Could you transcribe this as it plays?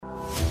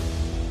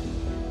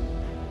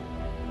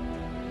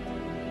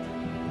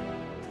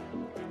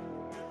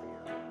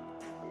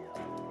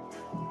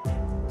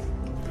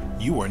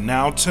You are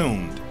now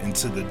tuned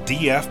into the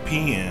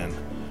DFPN,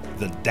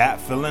 the Dat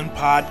Feelin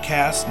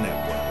Podcast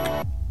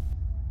Network.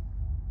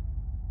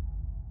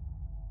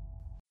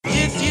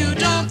 If you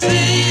don't think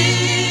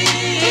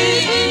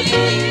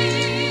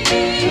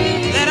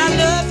that I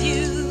love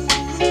you,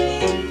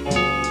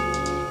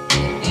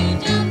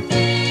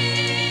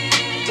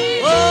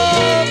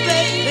 oh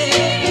baby,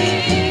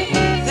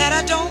 that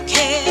I don't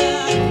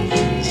care,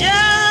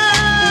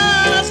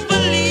 just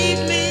believe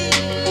me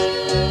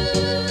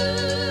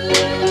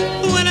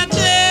when I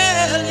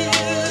tell you.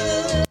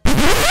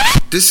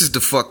 This is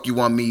the Fuck You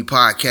On Me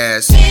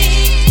podcast.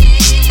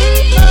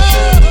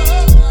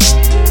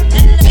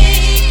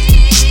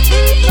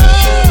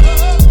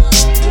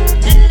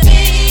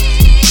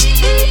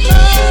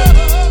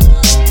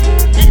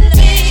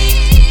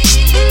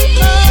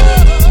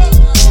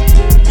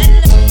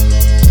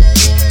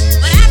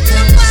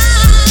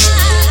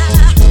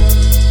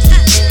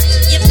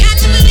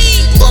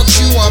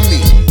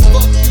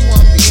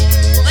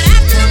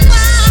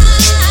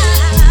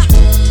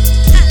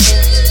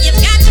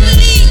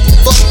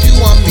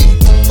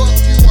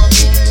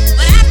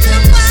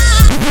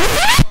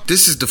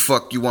 This is the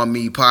Fuck You On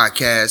Me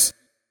podcast.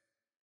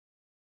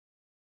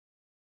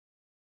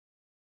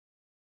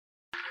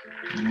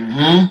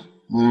 You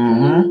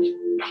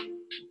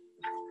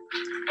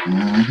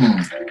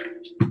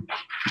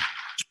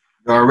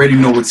already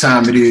know what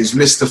time it is.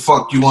 Mr.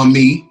 Fuck You On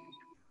Me.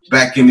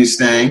 Back in this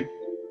thing.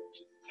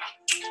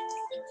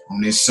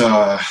 On this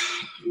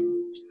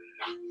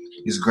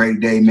great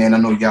day, man. I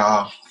know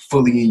y'all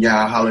fully in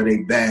y'all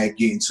holiday bag,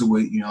 getting to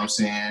it, you know what I'm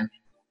saying?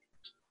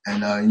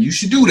 And you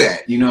should do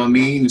that, you know what I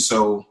mean?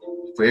 So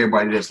for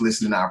everybody that's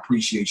listening, I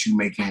appreciate you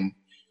making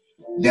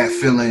that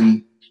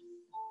feeling,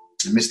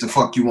 Mr.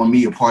 Fuck You On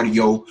Me, a part of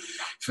your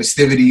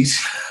festivities.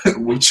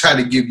 We'll try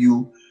to give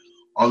you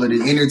all of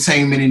the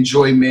entertainment,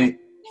 enjoyment,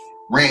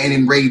 ranting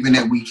and raving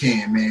that we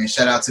can, man.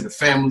 Shout out to the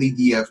family,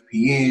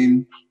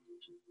 DFPN.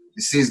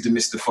 This is the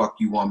Mr. Fuck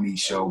You On Me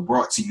show,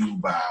 brought to you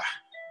by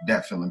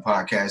Dat Feelin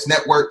Podcast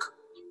Network.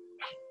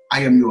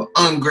 I am your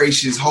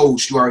ungracious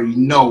host. You already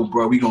know,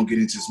 bro. We're going to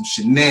get into some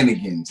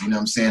shenanigans. You know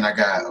what I'm saying? I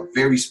got a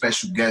very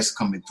special guest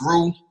coming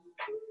through.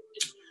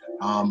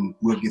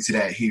 We'll get to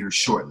that here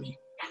shortly.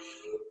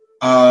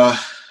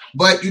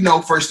 But, you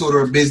know, first order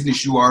of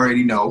business, you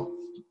already know.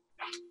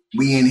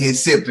 We in here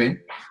sipping,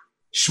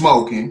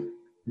 smoking,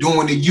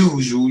 doing the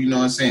usual, you know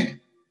what I'm saying?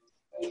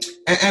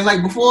 And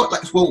like before,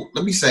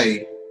 let me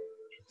say,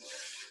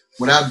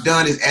 what I've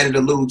done is added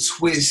a little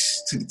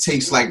twist to the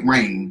Taste Like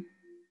Rain.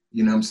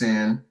 You know what I'm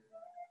saying?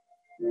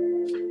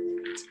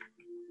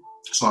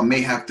 So I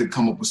may have to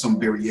come up with some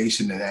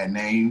variation to that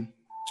name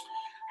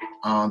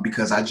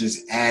because I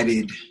just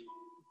added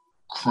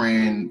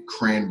cran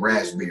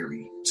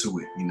raspberry to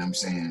it. You know what I'm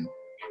saying?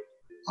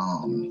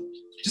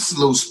 Just a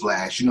little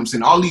splash. You know what I'm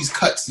saying? All these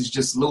cuts is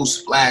just little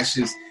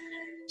splashes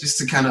just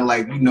to kind of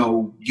like, you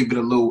know, give it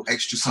a little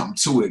extra something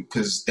to it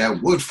because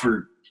that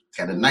Woodford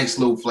got a nice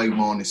little flavor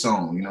on its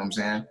own. You know what I'm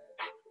saying?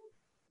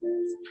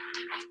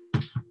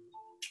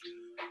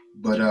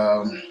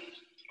 But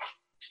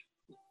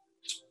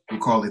we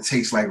call it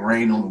Taste Like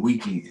Rain on the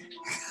weekend.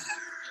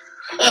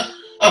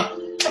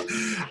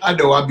 I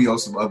know I'll be on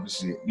some other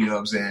shit, you know what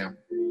I'm saying?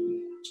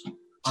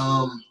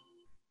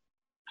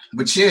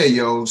 But yeah,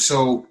 yo,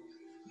 so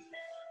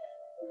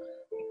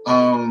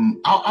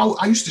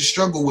I used to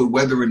struggle with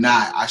whether or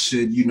not I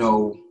should, you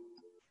know,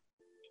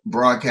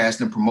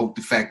 broadcast and promote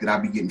the fact that I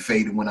be getting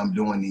faded when I'm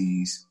doing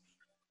these.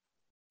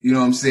 You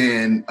know what I'm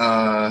saying?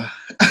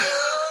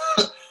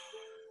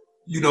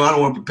 You know, I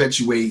don't want to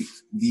perpetuate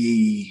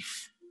the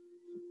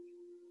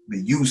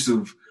use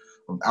of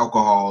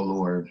alcohol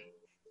or,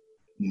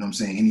 you know what I'm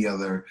saying, any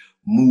other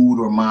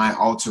mood or mind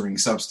altering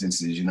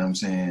substances, you know what I'm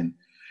saying?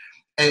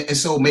 And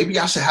so maybe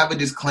I should have a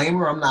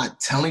disclaimer. I'm not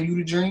telling you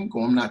to drink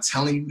or I'm not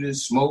telling you to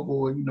smoke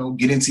or, you know,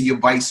 get into your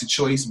vice of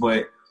choice,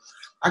 but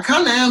I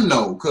kind of am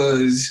though,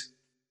 because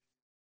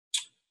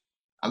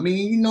I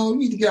mean, you know, you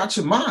need to get out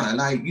your mind,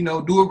 like, you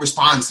know, do it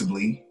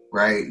responsibly.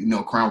 Right, you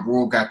know, Crown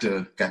Royal got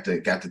to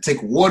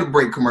take water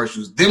break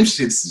commercials. Them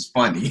shits is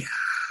funny,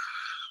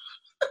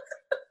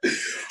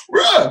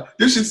 bruh.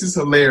 Them shits is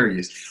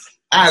hilarious.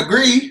 I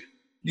agree.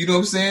 You know what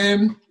I'm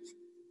saying?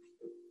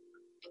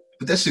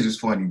 But that shit is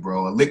funny,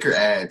 bro. A liquor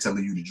ad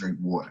telling you to drink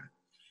water.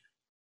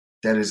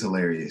 That is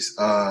hilarious.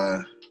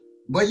 But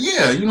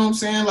yeah, you know what I'm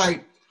saying?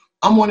 Like,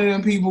 I'm one of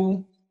them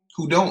people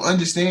who don't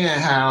understand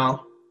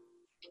how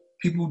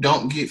people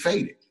don't get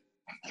faded.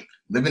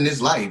 Living this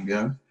life,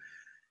 yeah.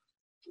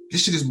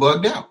 This shit is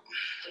bugged out.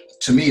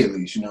 To me, at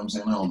least. You know what I'm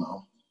saying? I don't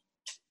know.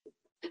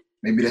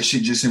 Maybe that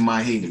shit just in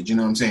my head. You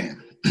know what I'm saying?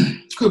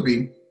 Could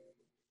be.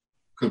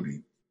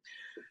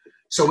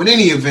 So in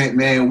any event,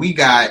 man, we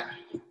got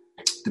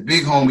the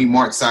big homie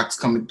Mark Sox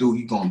coming through.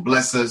 He gonna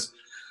bless us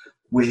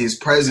with his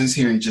presence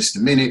here in just a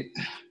minute.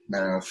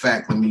 Matter of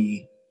fact, let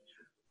me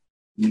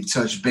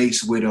touch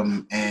base with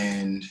him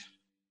and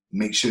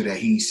make sure that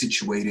he's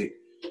situated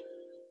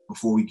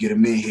before we get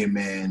him in here,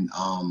 man.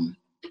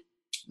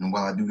 And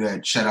while I do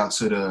that, shout out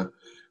to the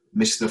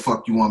Mr.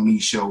 Fuck You On Me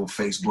Show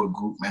Facebook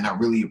group, man. I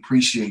really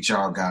appreciate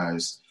y'all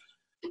guys.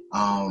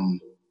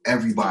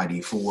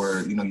 Everybody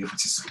for, your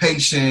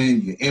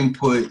participation, your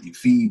input, your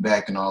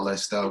feedback, and all that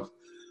stuff.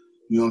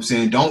 You know what I'm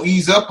saying? Don't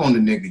ease up on the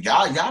nigga.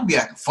 Y'all be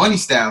acting funny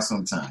style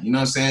sometimes. You know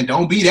what I'm saying?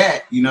 Don't be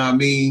that. You know what I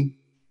mean?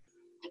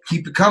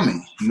 Keep it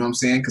coming. You know what I'm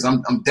saying? Because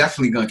I'm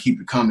definitely gonna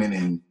keep it coming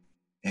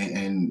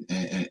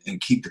and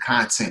keep the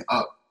content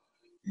up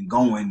and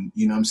going.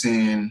 You know what I'm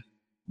saying?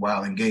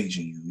 While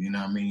engaging you. You know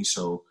what I mean?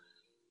 So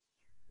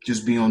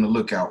just be on the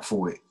lookout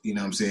for it. You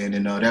know what I'm saying?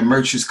 And that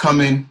merch is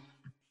coming.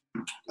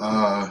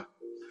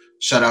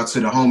 Shout out to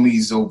the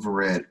homies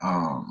over at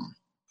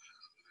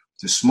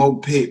the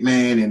Smoke Pit,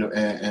 man,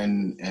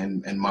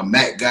 and my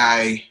Mac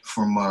guy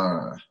from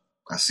I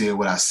Said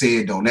What I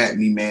Said, Don't At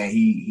Me, man.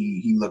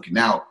 He looking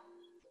out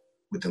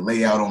with the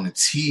layout on the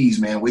tees,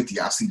 man. Wait till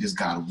y'all see this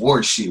God of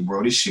War shit,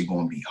 bro. This shit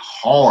gonna be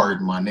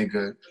hard, my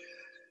nigga.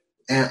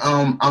 And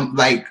I'm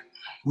like,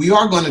 we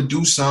are gonna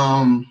do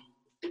some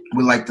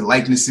with like the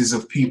likenesses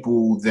of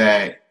people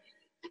that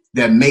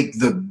make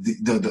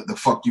the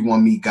Fuck You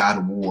On Me God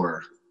of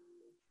War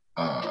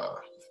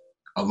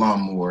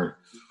alum or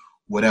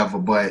whatever.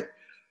 But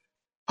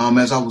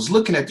as I was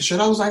looking at the shirt,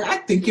 I was like, I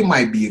think it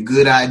might be a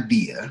good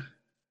idea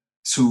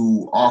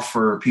to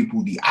offer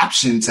people the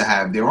option to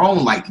have their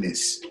own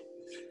likeness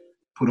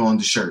put on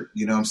the shirt.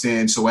 You know what I'm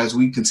saying? So as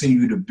we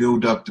continue to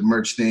build up the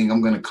merch thing,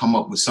 I'm going to come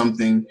up with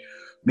something,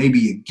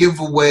 maybe a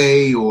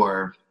giveaway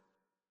or,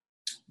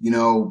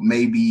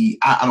 maybe,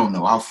 I don't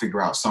know. I'll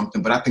figure out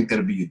something, but I think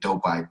that'll be a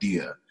dope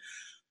idea.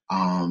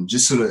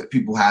 Just so that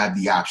people have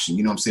the option,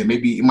 you know what I'm saying?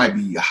 Maybe it might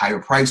be a higher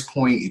price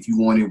point if you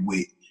want it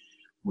with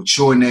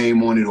your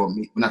name on it, or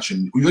not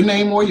your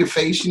name or your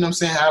face, you know what I'm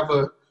saying?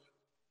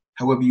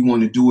 However you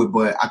want to do it,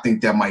 but I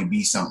think that might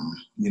be something,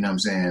 you know what I'm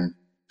saying?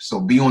 So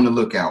be on the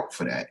lookout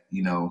for that,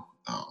 and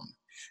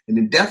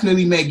then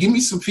definitely, man, give me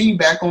some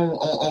feedback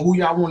on who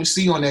y'all want to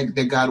see on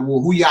that God of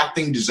War, who y'all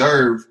think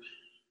deserve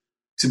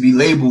to be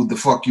labeled the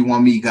Fuck You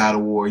On Me God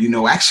of War.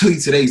 Actually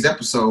today's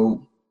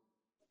episode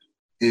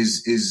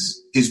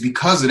is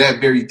because of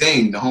that very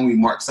thing. The homie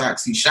Mark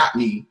Sox, he shot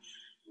me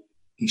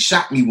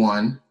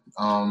one.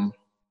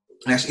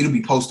 Actually, it'll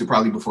be posted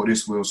probably before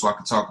this will, so I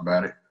can talk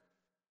about it.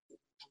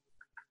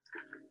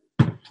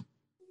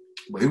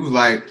 But it was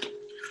like,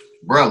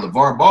 bro,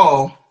 LaVar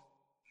Ball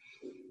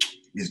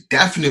is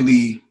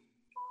definitely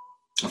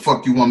a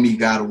Fuck You On Me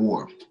God of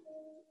War.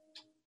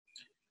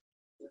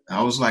 And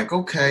I was like,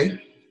 okay.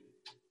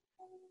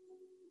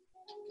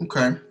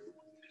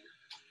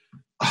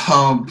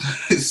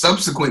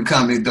 Subsequent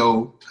comment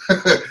though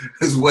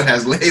is what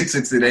has led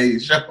to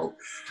today's show.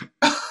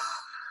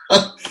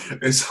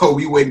 And so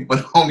we waiting for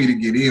the homie to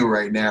get in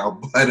right now.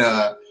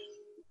 But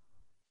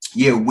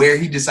where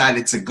he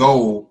decided to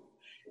go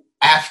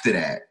after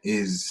that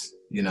is,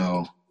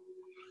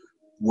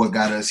 what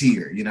got us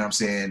here. You know what I'm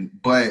saying?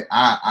 But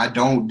I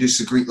don't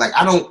disagree. Like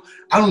I don't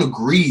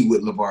agree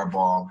with LaVar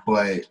Ball,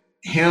 but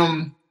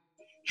him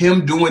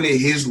doing it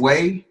his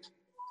way,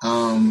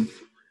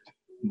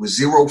 with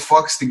zero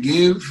fucks to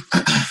give,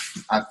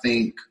 I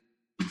think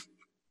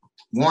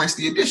warrants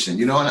the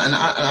addition. And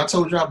I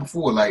told y'all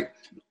before, like,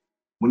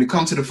 when it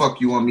comes to the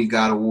Fuck You On Me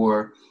God of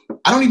War,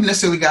 I don't even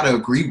necessarily got to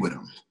agree with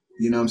him.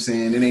 You know what I'm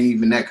saying? It ain't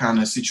even that kind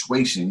of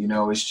situation.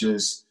 It's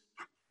just,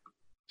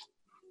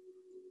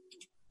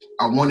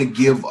 I want to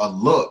give a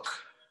look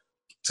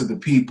to the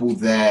people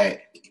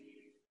that,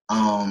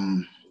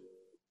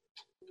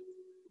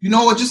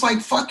 just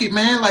like, fuck it,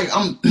 man. Like,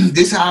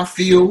 this is how I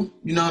feel.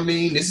 You know what I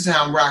mean? This is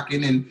how I'm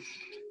rocking. And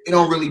it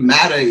don't really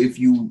matter if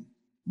you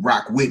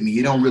rock with me.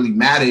 It don't really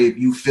matter if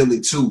you feel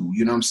it too.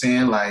 You know what I'm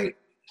saying? Like,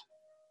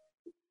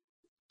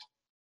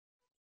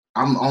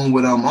 I'm on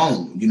what I'm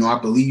on. I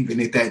believe in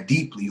it that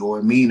deeply, or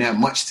it mean that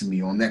much to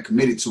me, or I'm that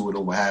committed to it,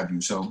 or what have you.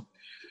 So,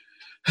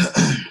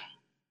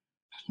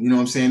 you know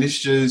what I'm saying? It's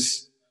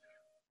just,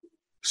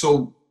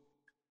 so,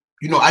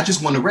 I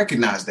just want to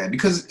recognize that,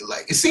 because,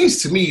 like, it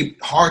seems to me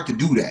hard to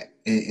do that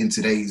in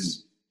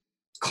today's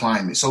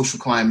climate, social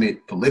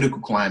climate, political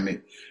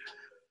climate.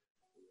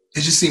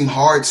 It just seems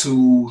hard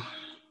to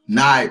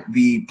not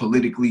be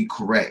politically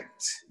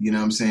correct. You know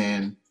what I'm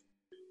saying?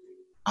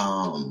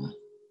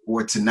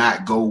 Or to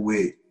not go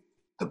with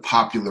the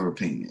popular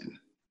opinion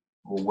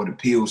or what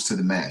appeals to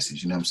the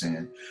masses. You know what I'm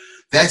saying?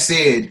 That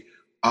said,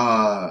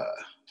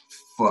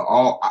 for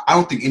all, I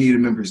don't think any of the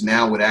members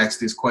now would ask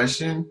this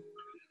question,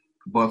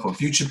 but for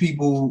future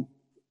people,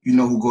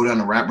 who go down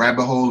the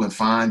rabbit hole and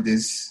find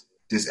this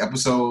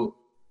episode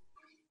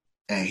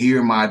and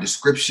hear my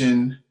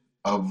description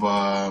of,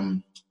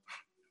 hold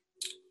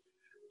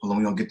on,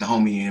 we gonna get the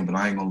homie in, but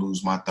I ain't gonna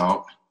lose my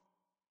thought.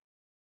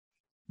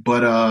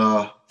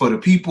 But for the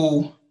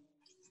people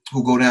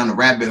who go down the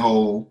rabbit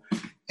hole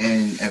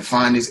and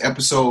find this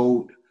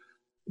episode,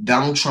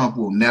 Donald Trump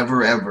will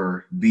never,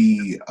 ever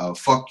be a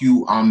Fuck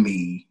You On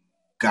Me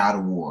God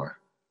of War.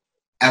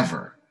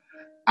 Ever.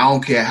 I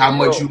don't care how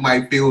much you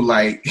might feel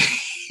like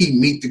he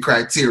meet the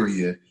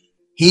criteria.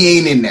 He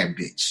ain't in that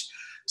bitch.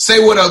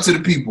 Say what up to the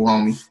people,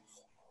 homie.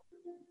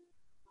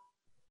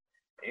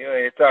 You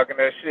ain't talking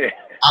that shit.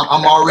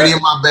 I'm already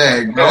in my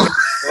bag, bro.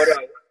 What up?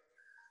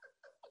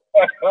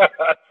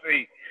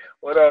 See.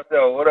 What up,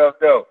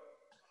 though?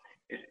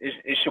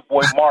 It's your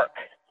boy Mark.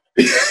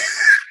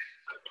 It's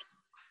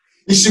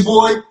your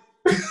boy.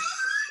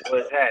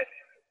 What's happening?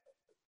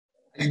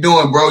 How you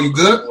doing, bro? You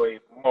good? Boy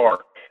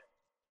Mark.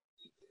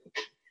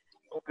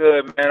 I'm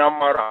good, man.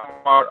 I'm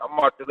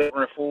out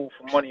delivering food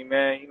for money,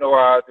 man. You know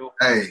how I do.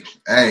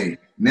 Hey,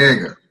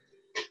 nigga.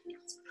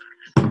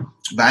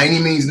 By any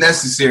means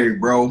necessary,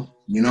 bro.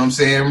 You know what I'm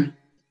saying?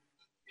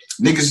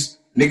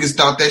 Niggas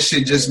thought that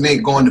shit just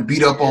meant going to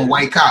beat up on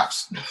white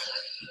cops.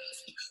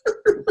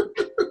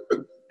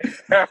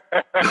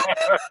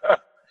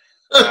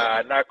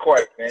 Not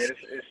quite, man.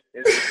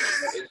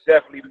 It's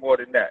definitely more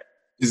than that.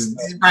 It's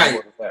right.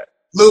 A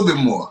little bit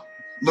more.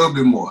 You know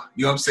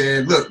what I'm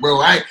saying? Look,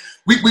 bro,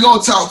 we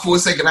gonna talk for a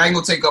second. I ain't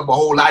gonna take up a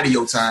whole lot of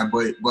your time,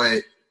 but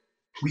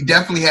we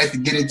definitely had to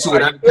get into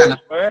it. I kind of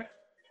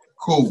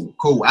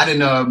cool. I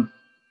didn't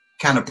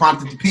kind of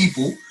prompted the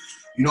people.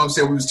 You know what I'm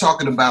saying? We was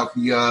talking about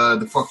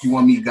the Fuck You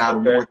Want Me God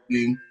Award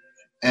thing,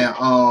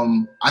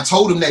 and I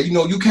told him that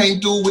you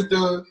came through with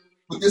the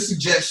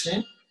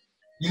suggestion.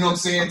 You know what I'm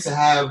saying, to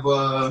have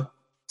our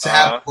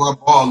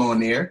ball on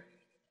there,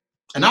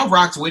 and I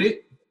rocked with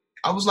it.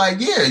 I was like,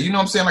 yeah, you know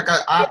what I'm saying? Like,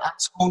 I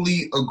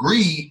totally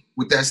agree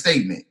with that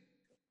statement.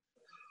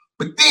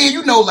 But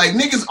then, like,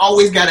 niggas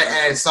always got to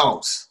add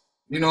sauce.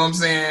 You know what I'm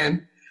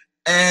saying?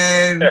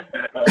 And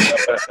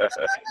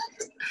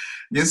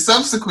your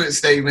subsequent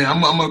statement, I'm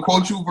going to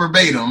quote you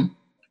verbatim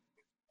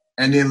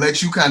and then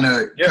let you kind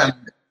of,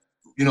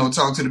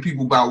 talk to the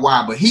people about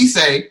why. But he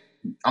say,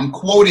 I'm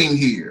quoting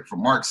here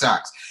from Mark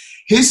Sox,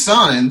 his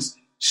sons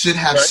should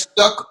have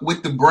stuck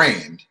with the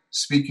brand.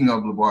 Speaking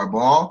of LaVar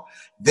Ball,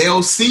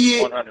 they'll see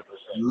it 100%.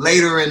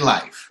 Later in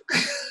life.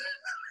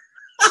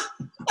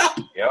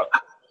 Yep.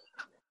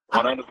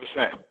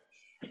 100%.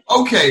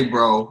 Okay,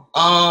 bro.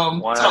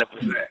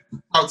 100%.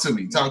 Talk to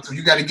me.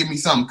 You got to give me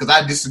something because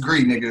I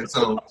disagree, nigga.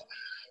 So.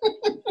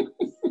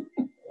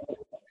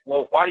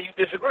 Well, why do you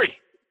disagree?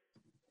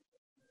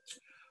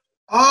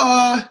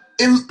 The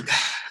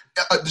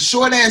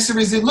short answer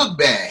is it looked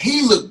bad.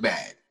 He looked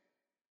bad.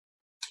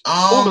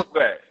 Who looked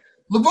bad?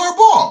 LaVar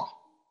Ball.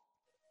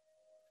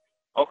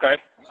 Okay.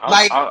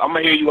 I'm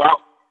gonna hear you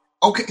out.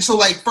 Okay, so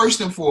like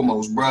first and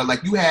foremost, bro,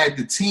 like you had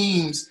the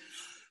teams,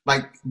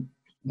 like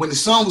when the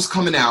Sun was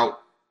coming out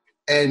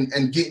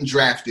and getting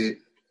drafted,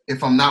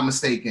 if I'm not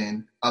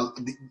mistaken, a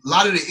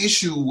lot of the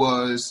issue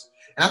was,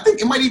 and I think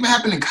it might even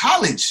happen in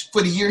college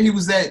for the year he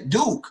was at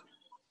Duke.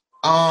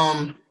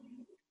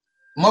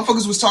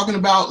 Motherfuckers was talking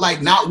about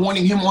like not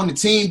wanting him on the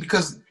team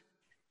because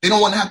they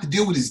don't want to have to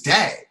deal with his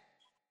dad.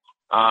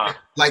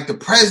 Like the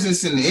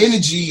presence and the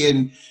energy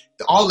and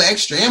all the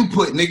extra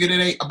input, nigga,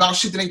 that ain't about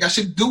shit that ain't got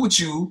shit to do with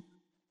you.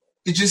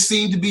 It just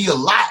seemed to be a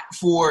lot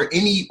for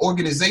any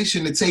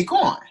organization to take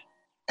on.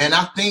 And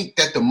I think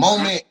that the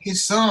moment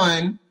his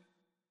son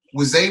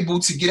was able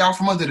to get out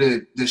from under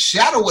the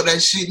shadow of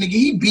that shit, nigga,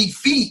 he beat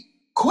feet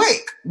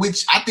quick,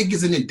 which I think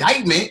is an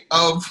indictment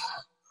of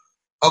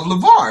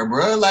LaVar,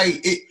 bro.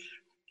 Like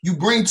you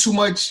bring too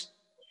much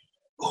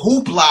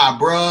hoopla,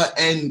 bro,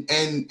 and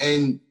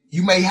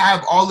you may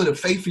have all of the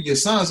faith for your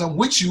sons. I'm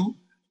with you.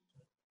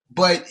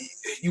 But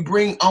you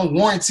bring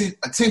unwarranted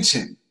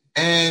attention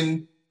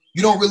and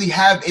you don't really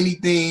have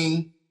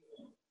anything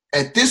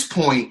at this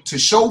point to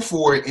show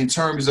for it in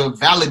terms of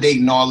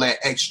validating all that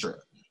extra.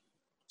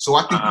 So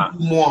I think you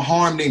do more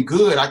harm than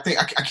good. I think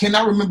I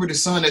cannot remember the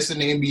son that's in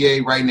the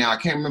NBA right now. I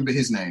can't remember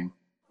his name.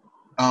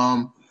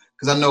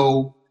 Because I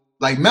know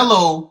like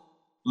LaMelo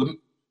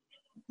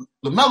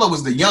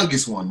was the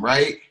youngest one,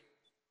 right?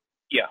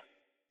 Yeah.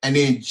 And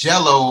then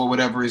Jello or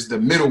whatever is the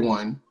middle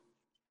one.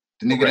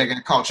 The nigga that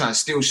got caught trying to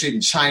steal shit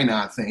in China,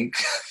 I think.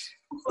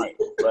 Right.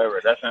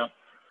 That's him.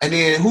 And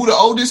then who the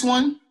oldest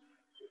one?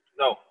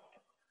 No.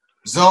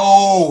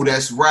 Zoe,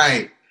 that's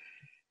right.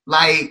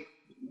 Like,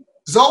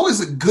 Zoe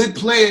is a good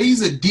player.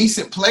 He's a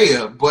decent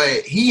player,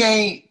 but he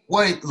ain't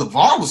what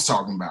LaVar was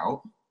talking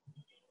about.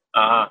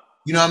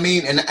 You know what I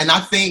mean? And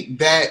I think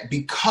that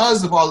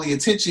because of all the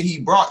attention he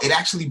brought, it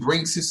actually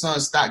brings his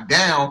son's stock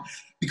down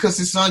because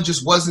his son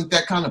just wasn't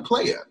that kind of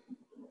player.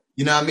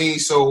 You know what I mean?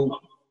 So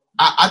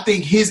I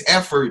think his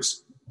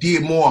efforts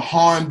did more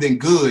harm than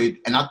good,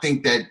 and I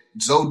think that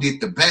Zoe did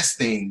the best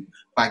thing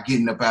by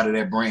getting up out of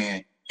that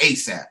brand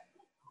ASAP.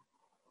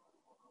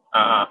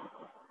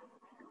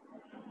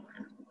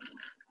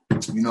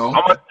 You know?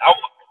 I'm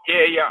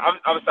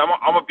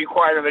gonna be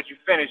quiet and let you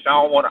finish. I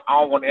don't want to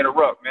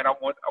interrupt, man. I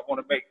want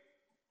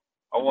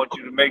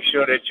you to make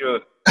sure that you're,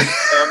 you know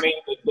what I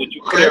mean, that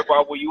you clear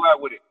about where you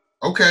at with it.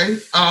 Okay.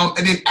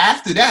 And then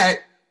after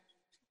that,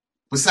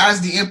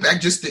 besides the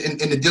impact, just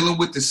in the dealing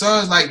with the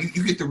Suns, like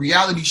you get the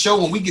reality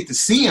show and we get to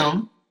see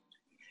them,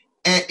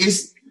 and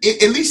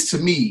at least to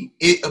me,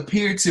 it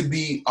appeared to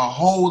be a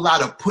whole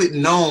lot of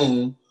putting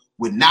on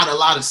with not a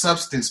lot of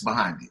substance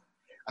behind it.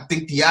 I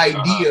think the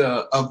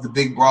idea of the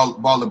Big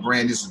Baller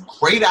brand is a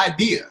great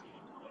idea,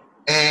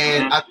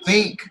 and I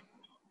think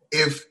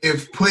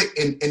if put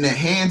in the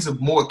hands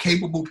of more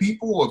capable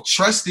people, or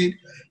trusted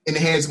in the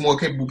hands of more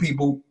capable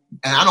people,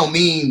 and I don't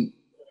mean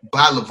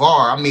by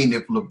LaVar, I mean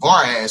if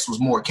LaVar ass was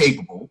more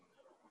capable,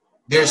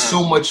 there's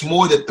so much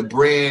more that the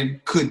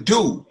brand could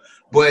do.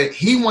 But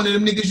he one of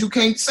them niggas you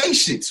can't say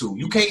shit to.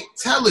 You can't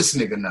tell this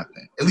nigga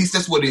nothing. At least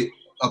that's what it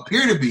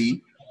appeared to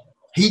be.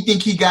 He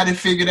think he got it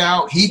figured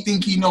out. He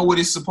think he know what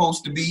it's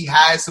supposed to be,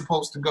 how it's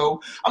supposed to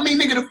go. I mean,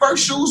 nigga, the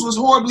first shoes was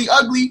horribly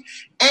ugly,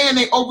 and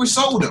they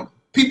oversold them.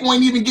 People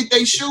ain't even get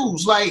their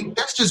shoes. Like,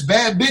 that's just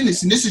bad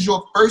business. And this is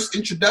your first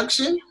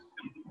introduction.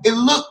 It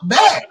looked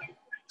bad.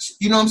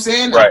 You know what I'm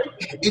saying? Right.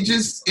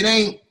 It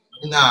ain't,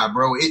 nah,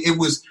 bro. It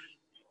was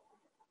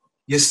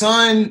your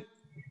son,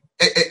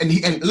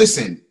 and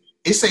listen,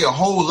 it say a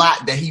whole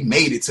lot that he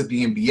made it to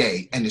the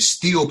NBA and is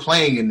still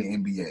playing in the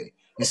NBA.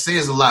 It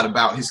says a lot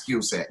about his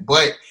skill set.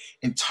 But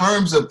in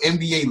terms of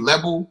NBA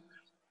level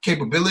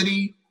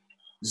capability,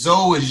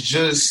 Zoe is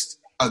just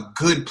a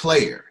good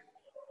player.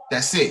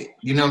 That's it.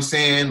 You know what I'm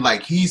saying?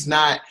 Like, he's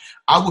not,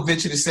 I would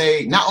venture to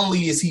say, not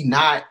only is he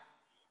not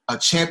a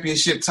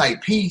championship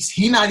type piece,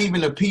 he's not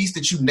even a piece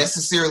that you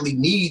necessarily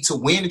need to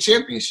win a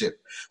championship.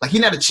 Like,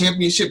 he's not a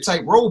championship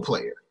type role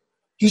player.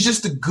 He's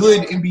just a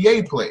good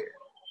NBA player.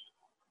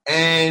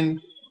 And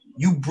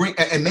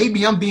and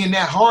maybe I'm being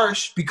that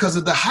harsh because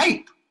of the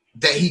hype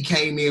that he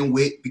came in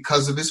with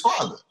because of his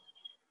father.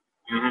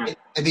 Mm-hmm.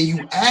 And then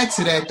you add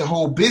to that the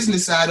whole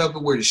business side of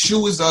it, where the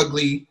shoe is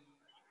ugly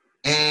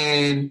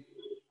and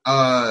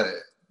the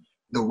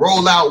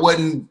rollout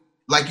wasn't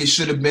like it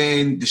should have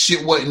been. The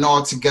shit wasn't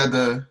all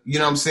together. You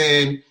know what I'm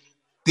saying?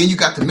 Then you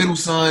got the middle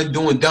son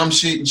doing dumb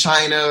shit in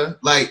China.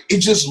 Like, it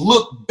just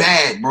looked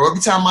bad, bro.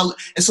 Every time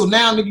and so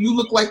now, nigga, you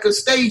look like a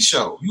stage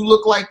show. You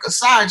look like a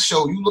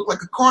sideshow. You look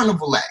like a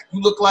carnival act.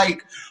 You look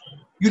like,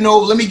 you know,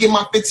 let me get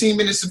my 15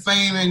 minutes of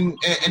fame and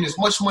as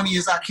much money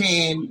as I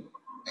can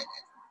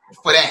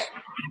for that.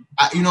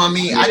 You know what I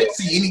mean? I didn't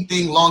see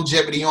anything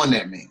longevity on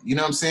that, man. You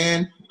know what I'm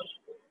saying?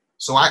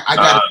 So I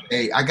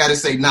gotta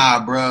say,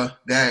 nah, bro.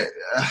 That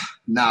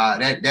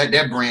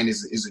brand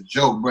is a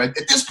joke, bro.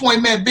 At this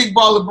point, man, Big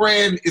Baller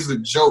brand is a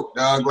joke,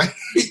 dog. Like,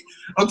 I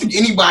don't think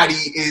anybody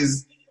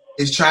is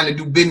trying to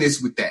do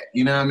business with that.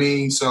 You know what I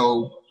mean?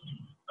 So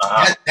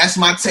that's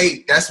my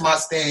take. That's my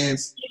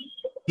stance.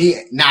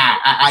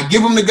 I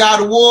give him the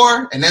God of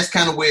War, and that's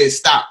kind of where it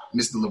stopped,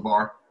 Mr.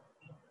 LaVar.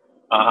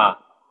 I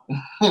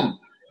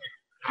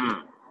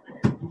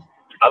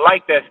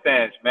like that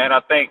stance, man. I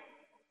think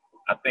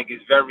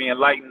it's very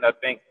enlightening. I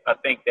think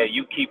that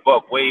you keep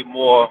up way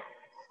more.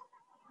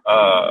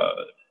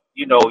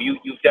 You know, you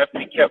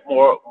definitely kept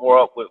more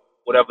up with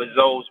whatever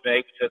Zoe's been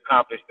able to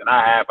accomplish than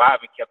I have. I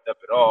haven't kept up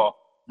at all.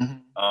 Mm-hmm.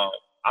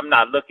 I'm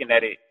not looking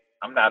at it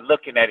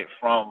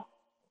from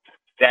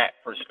that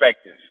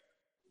perspective.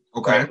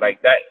 Okay. Right?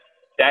 Like that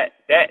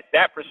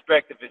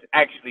perspective is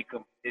actually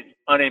is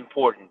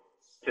unimportant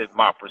to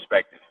my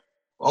perspective.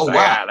 Oh, like,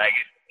 wow.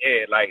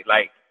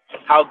 Like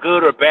how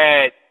good or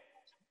bad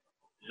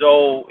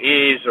Zoe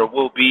is or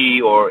will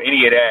be or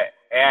any of that,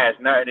 it has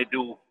nothing to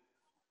do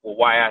with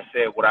why I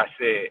said what I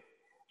said.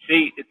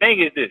 See, the thing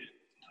is this.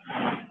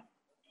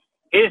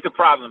 Here's the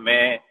problem,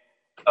 man.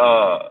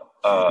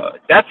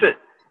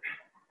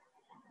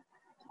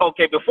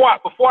 Okay, before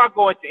I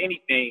go into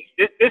anything,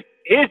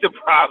 here's the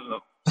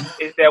problem.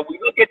 Is that we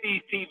look at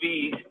these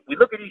TVs, we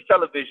look at these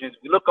televisions,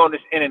 we look on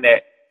this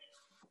internet,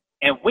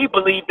 and we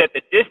believe that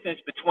the distance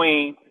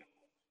between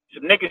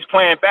some niggas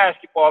playing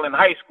basketball in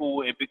high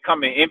school and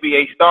becoming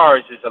NBA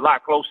stars is a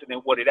lot closer than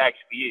what it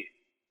actually is.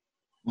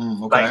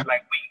 Okay.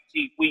 Like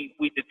we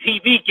the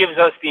TV gives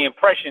us the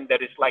impression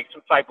that it's like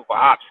some type of a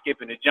hop,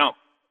 skip, and a jump.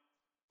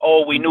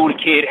 Oh, we knew the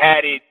kid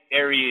had it.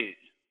 There he is.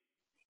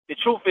 The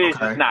truth is,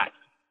 it's not.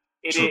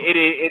 It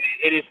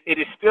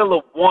is still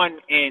a one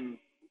in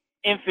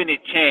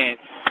infinite chance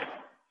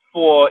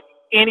for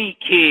any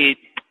kid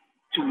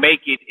to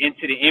make it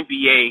into the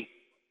NBA,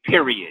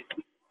 period.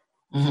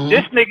 Mm-hmm.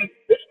 This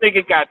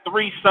nigga got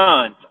 3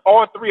 sons.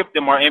 All 3 of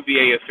them are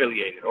NBA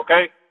affiliated,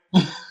 okay?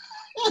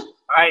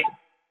 Right?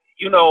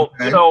 You know,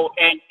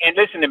 and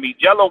listen to me,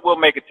 Jello will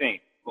make a team.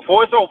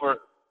 Before it's over,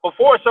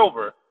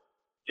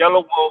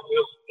 Jello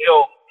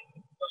will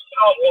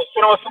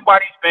sit on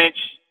somebody's bench.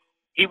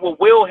 He will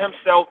will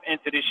himself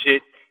into this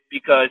shit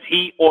because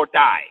he or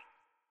die.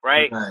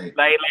 Right?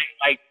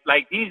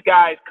 Like these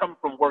guys come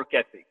from work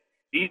ethic.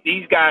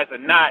 These guys are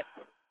not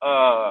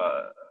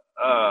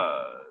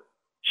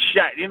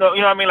shy. You know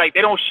what I mean? Like,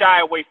 they don't shy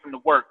away from the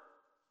work.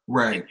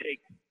 Right. And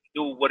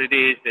do what it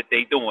is that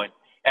they doing.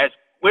 As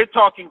we're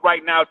talking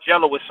right now,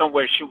 Jello is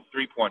somewhere shooting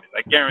 3-pointers.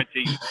 I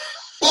guarantee you.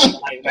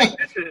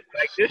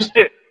 this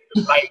shit.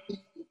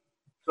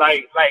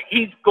 Like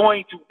he's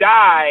going to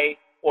die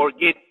or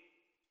get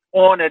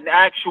on an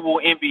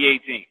actual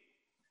NBA team.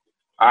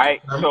 All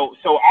right,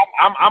 so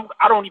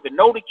I don't even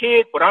know the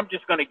kid, but I'm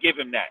just gonna give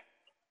him that.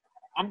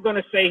 I'm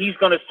gonna say he's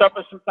gonna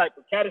suffer some type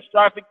of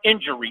catastrophic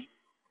injury,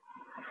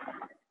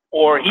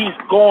 or he's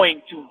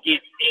going to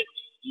get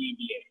into the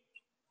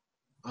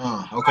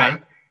NBA. Okay. All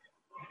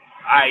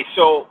right.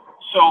 So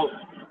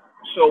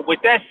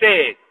with that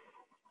said,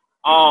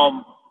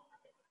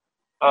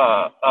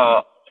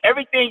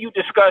 everything you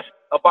discussed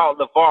about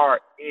LaVar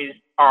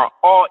are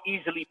all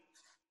easily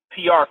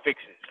PR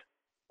fixes.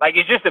 Like,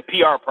 it's just a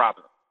PR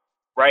problem,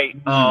 right?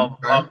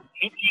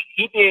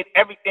 He did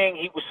everything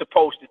he was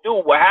supposed to do.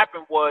 What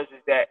happened is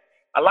that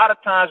a lot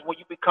of times when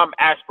you become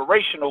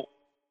aspirational,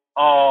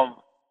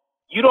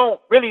 you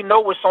don't really know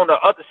what's on the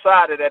other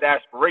side of that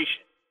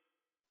aspiration.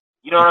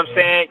 You know what I'm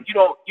saying? You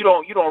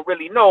don't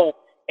really know.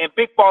 And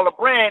Big Baller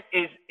Brand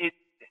is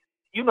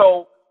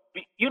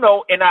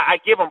and I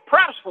give him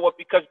props for it,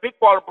 because Big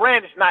Baller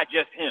Brand is not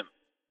just him.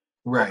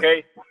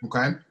 Right.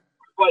 Okay.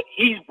 But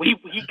he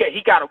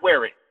got to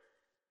wear it.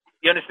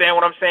 You understand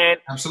what I'm saying?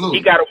 Absolutely.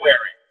 He got to wear it.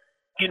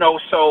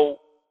 So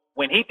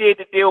when he did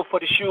the deal for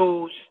the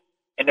shoes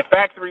and the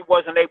factory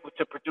wasn't able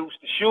to produce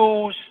the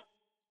shoes,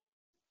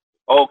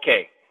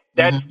 okay,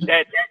 that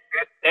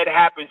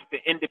happens to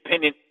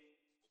independent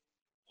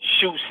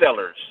shoe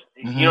sellers.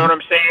 You know what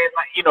I'm saying?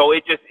 Like,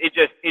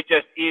 it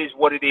just is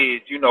what it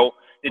is.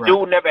 The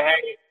dude never had,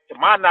 to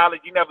my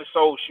knowledge, he never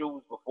sold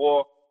shoes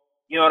before.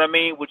 You know what I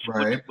mean? Which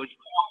tells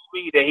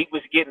me that he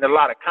was getting a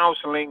lot of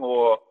counseling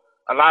or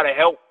a lot of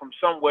help from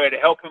somewhere to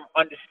help him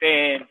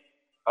understand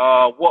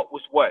what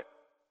was what.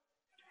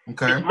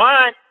 Okay. His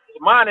mind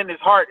and his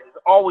heart has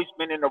always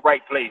been in the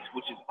right place,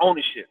 which is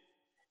ownership.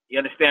 You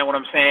understand what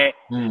I'm saying?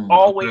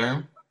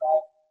 Always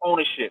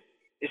ownership.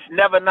 It's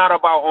never not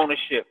about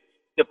ownership.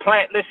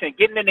 Listen,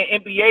 getting in the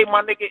NBA,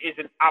 my nigga, is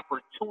an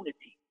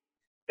opportunity.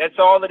 That's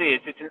all it is.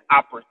 It's an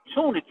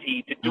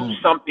opportunity to do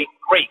something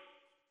great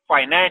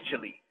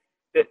financially.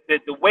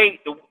 The way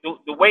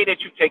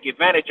that you take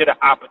advantage of the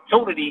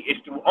opportunity is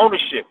through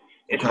ownership.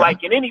 It's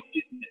like in any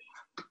business.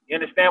 You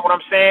understand what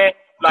I'm saying?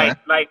 But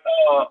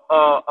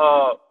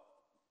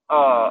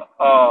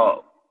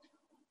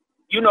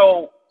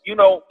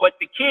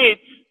the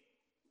kids,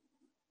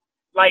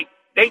 like,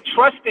 they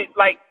trusted,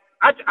 like,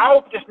 I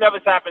hope this never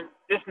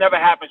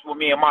happens with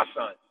me and my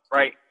sons,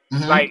 right?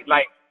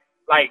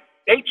 Like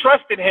they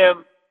trusted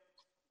him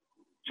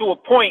to a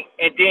point,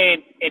 and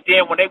then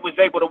when they was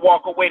able to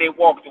walk away, they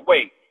walked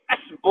away.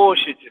 That's some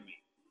bullshit to me.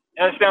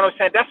 You understand what I'm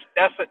saying?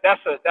 That's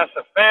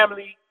a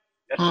family.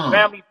 That's a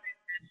family.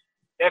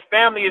 That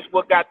family is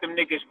what got them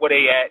niggas where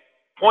they at.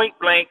 Point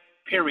blank.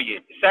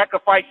 Period. The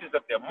sacrifices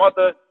of their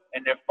mother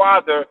and their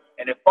father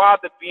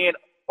being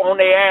on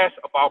their ass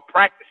about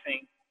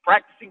practicing,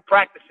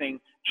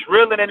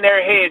 drilling in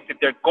their heads that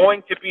they're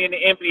going to be in the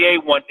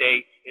NBA one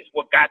day is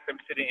what got them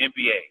to the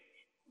NBA.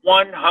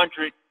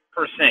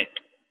 100%.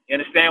 You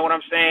understand what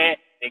I'm saying?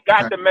 They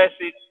got the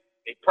message.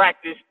 They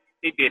practiced.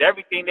 They did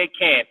everything they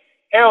can.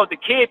 Hell, the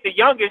kid, the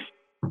youngest,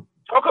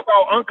 talk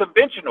about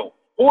unconventional.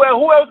 Who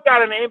else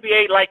got in the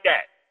NBA like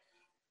that?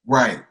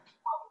 Right.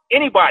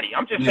 Anybody.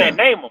 I'm just saying,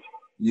 name them.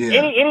 Yeah.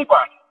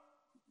 Anybody.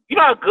 You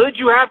know how good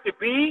you have to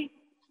be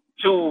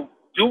to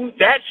do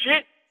that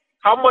shit?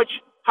 How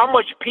much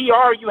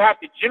PR you have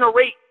to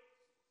generate?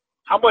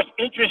 How much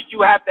interest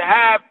you have to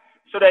have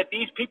so that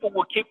these people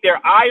will keep their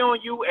eye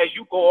on you as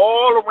you go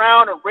all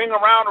around and ring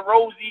around the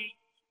rosy,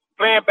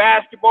 playing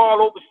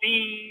basketball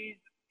overseas.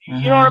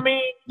 You know what I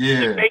mean?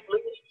 Yeah. Fake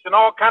leagues and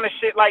all kind of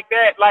shit like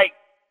that. Like,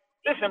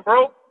 listen,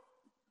 bro.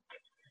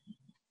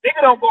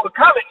 Nigga don't go to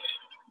college.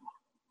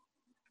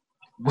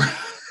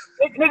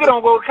 Nigga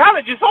don't go to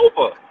college. It's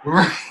over.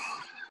 Right.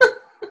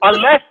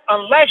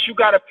 Unless you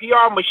got a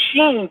PR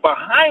machine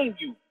behind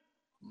you.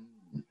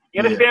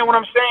 You understand what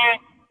I'm saying?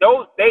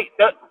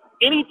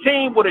 Any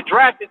team would have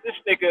drafted this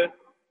nigga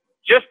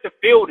just to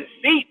fill the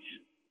seats.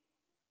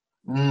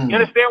 You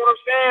understand what I'm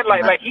saying?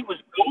 Like he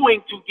was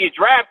going to get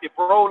drafted,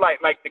 bro.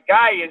 Like the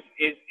guy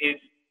is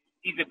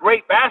he's a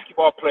great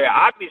basketball player,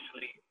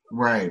 obviously.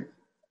 Right.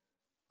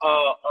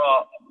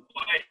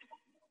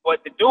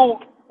 But the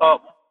dude,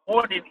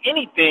 more than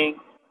anything,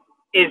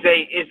 is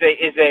a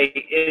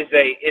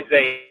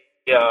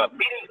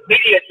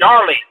media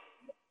darling.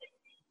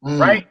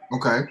 Right?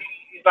 Okay.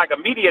 He's like a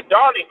media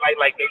darling.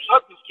 Like they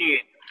love this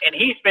kid, and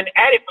he's been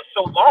at it for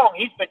so long.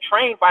 He's been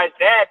trained by his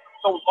dad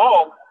for so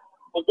long.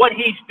 But what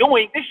he's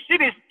doing, this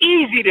shit is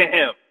easy to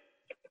him.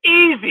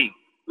 Easy.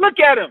 Look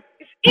at him.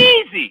 It's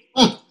easy.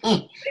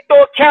 They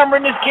throw a camera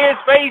in this kid's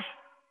face.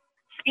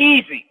 It's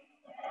easy.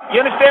 You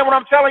understand what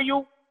I'm telling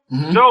you?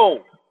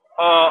 No.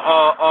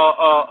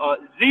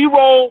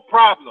 Zero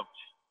problems.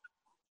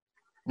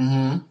 You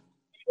don't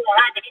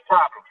have any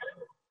problems.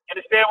 You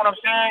understand what I'm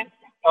saying?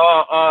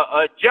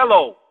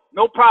 Jello,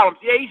 no problems.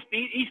 Yeah,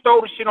 he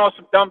stole the shit on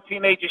some dumb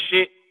teenager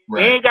shit.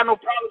 Right. He ain't got no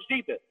problems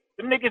either.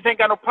 Them niggas ain't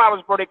got no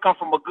problems, bro. They come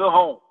from a good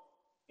home.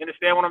 You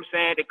understand what I'm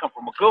saying? They come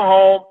from a good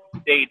home.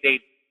 They've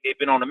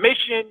been on a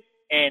mission,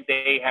 and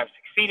they have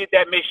succeeded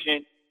that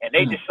mission. And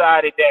they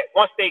decided that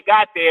once they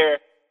got there,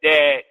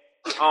 that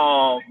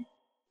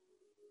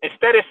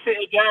instead of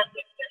sitting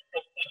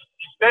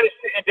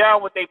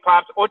down with their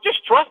pops or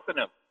just trusting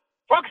them,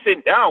 fuck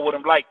sitting down with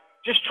them, like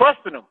just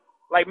trusting them.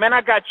 Like, man,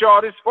 I got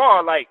y'all this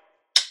far. Like,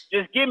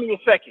 just give me a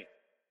second.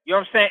 You know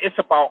what I'm saying? It's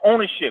about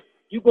ownership.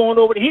 You going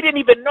over there. He didn't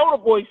even know the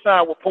boy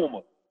signed with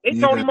Puma. They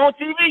told him on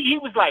TV. He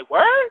was like,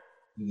 what?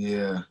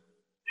 Yeah.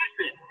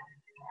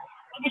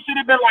 he should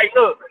have been like,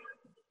 look,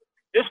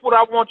 this is what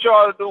I want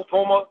y'all to do,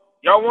 Puma.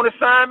 Y'all want to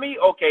sign me?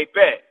 Okay,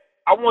 bet.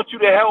 I want you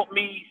to help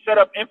me set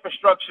up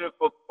infrastructure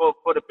for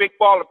the Big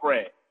Baller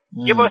brand.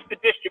 Give us the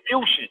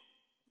distribution.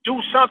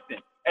 Do something.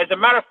 As a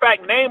matter of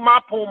fact, name my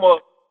Puma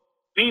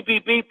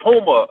BBB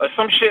Puma or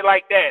some shit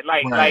like that.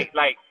 Like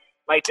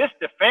this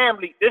the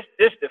family. This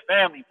the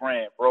family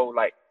brand, bro.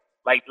 Like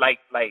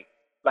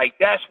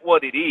that's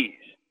what it is.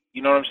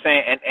 You know what I'm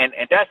saying?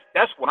 And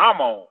that's what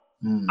I'm on.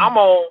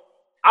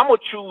 I'm gonna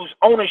choose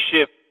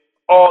ownership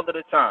all of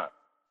the time.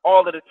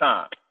 All of the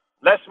time.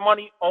 Less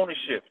money,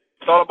 ownership.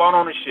 It's all about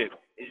ownership.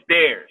 It's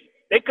theirs.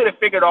 They could have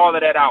figured all of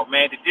that out,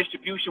 man. The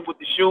distribution with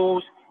the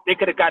shoes. They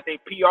could have got their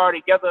PR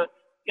together.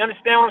 You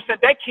understand what I'm saying?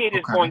 That kid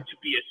is going to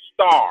be a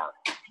star.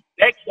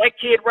 That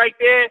kid right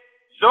there,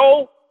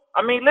 Zoe.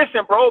 I mean,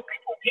 listen, bro.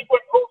 People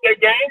improve their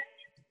game.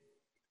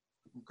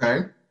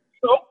 Okay.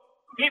 So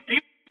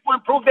people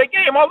improve their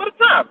game all the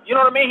time. You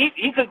know what I mean?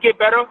 He could get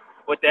better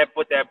with the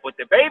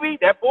baby,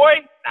 that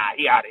boy. Nah,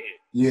 he out of here.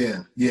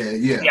 Yeah. He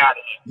out of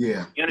here.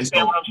 Yeah. You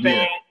understand what I'm saying?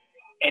 Yeah.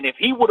 And if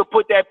he would have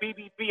put that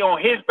BBB on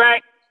his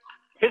back,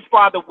 his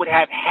father would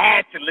have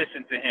had to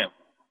listen to him.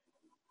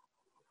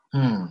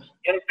 You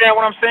understand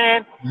what I'm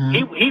saying?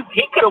 He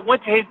could have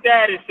went to his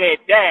dad and said,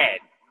 Dad,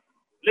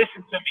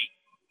 listen to me.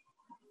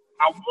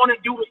 I want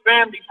to do the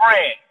family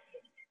brand.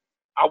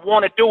 I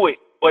want to do it,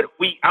 but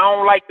I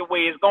don't like the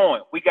way it's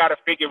going. We got to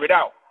figure it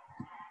out.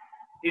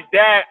 His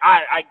dad,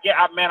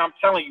 man, I'm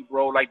telling you,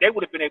 bro, like they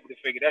would have been able to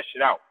figure that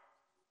shit out.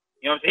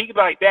 You know what I'm saying? He could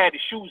be like, Dad, the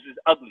shoes is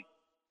ugly.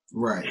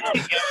 Right. You know what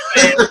I'm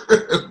saying?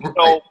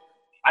 So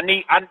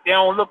they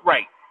don't look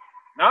right.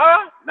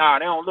 Nah,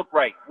 they don't look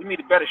right. We need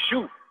a better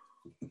shoe.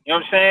 You know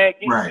what I'm saying?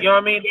 Right. You know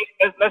what I mean?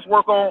 Let's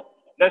work on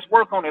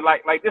it.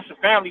 Like this is a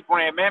family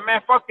brand, man.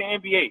 Man, fuck the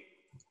NBA.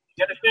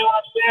 You understand what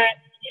I'm saying?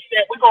 He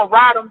said we're gonna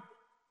ride them.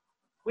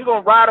 We're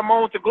gonna ride them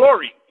on to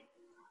glory,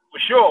 for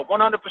sure,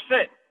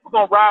 100%. We're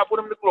gonna ride with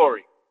them to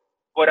glory.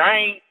 But I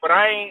ain't,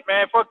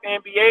 man. Fuck the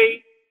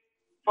NBA.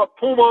 Fuck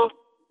Puma,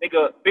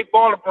 nigga. Big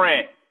Baller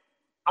brand.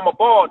 I'm a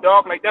ball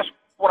dog. Like that's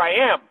what I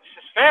am. It's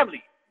just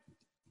family.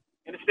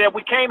 You understand?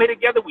 We came here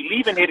together. We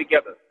leaving here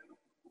together.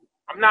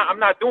 I'm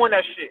not doing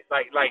that shit.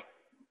 Like,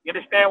 you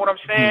understand what I'm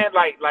saying?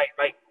 Like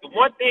the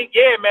one thing,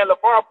 yeah, man,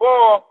 LaVar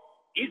Ball,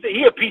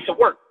 he a piece of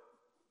work.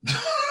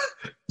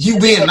 You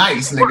being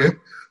nice, nigga.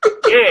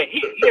 Yeah,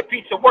 he a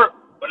piece of work.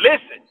 But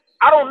listen,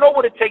 I don't know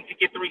what it takes to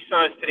get 3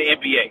 sons to the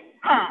NBA.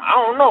 I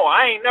don't know.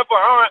 I ain't never.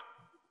 I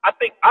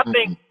think. I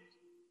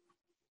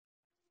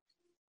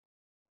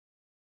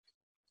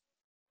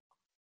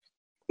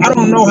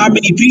don't know how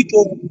many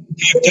people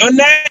have done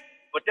that,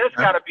 but there's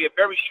got to be a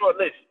very short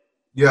list.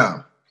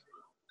 Yeah.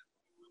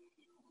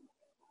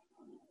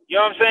 You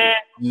know what I'm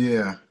saying?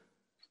 Yeah.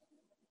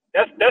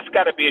 That's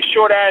got to be a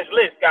short ass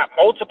list. Got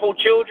multiple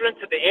children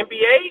to the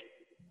NBA.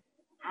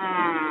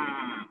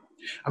 I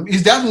mean,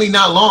 it's definitely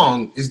not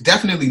long. It's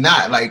definitely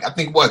not. Like, I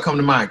think what come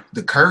to mind,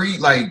 the Curry,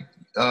 like,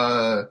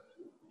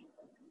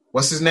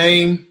 what's his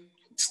name?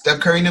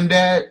 Steph Curry and them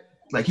dad.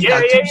 Like, he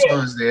got 2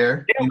 sons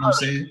there. Dale you know what I'm Curry.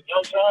 saying? You know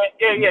what I'm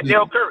saying? Yeah,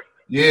 Dale Curry.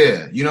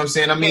 Yeah, you know what I'm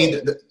saying? I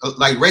mean,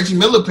 like Reggie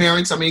Miller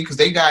parents, I mean, because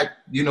they got,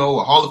 you know,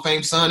 a Hall of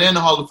Fame son and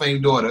a Hall of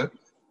Fame daughter.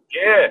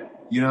 Yeah.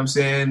 You know what I'm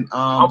saying?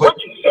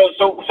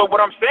 So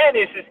what I'm saying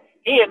is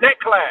he in that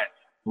class.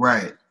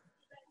 Right.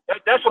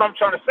 That's what I'm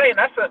trying to say. And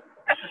that's a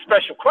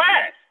special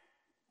class.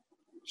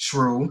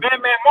 True.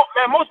 Man,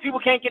 most people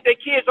can't get their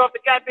kids off the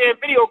goddamn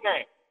video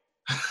game.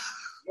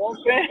 You know what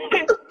I'm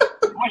saying?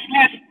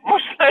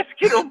 much less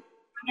get them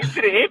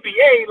to the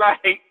NBA.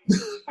 Like,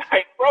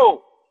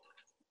 bro.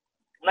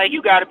 Like,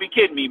 you gotta be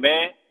kidding me,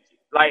 man.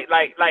 Like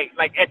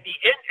at the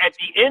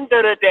end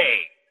of the day,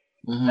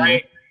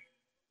 right?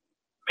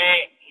 Man,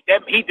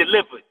 he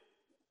delivered.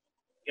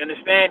 You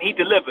understand? He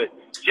delivered.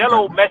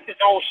 Jello messed his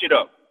own shit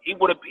up. He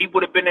would have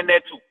been in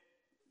there too.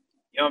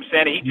 You know what I'm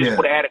saying? He just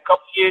would have had a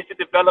couple years to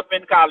develop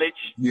in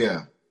college.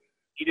 Yeah.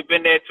 He'd have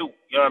been there too.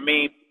 You know what I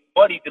mean?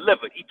 But he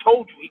delivered. He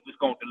told you he was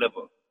going to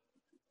deliver.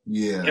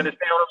 Yeah. You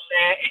understand what I'm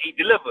saying? And he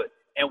delivered.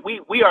 And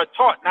we are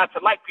taught not to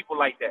like people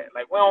like that.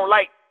 Like, we don't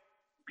like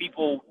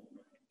people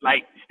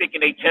like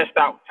sticking their chest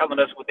out, telling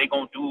us what they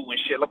gonna do and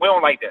shit. Like, we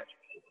don't like that.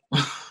 You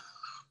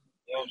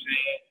know what I'm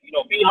saying? You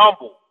know, be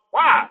humble.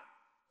 Why?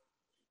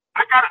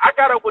 I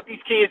got up with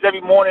these kids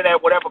every morning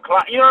at whatever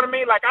clock. You know what I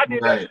mean? Like, I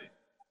did that shit.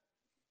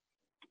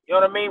 You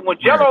know what I mean? When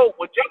Jello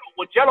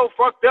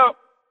fucked up,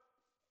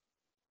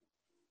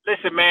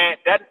 listen, man,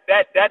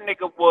 that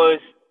nigga was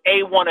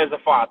A1 as a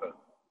father.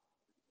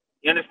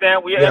 You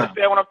understand? You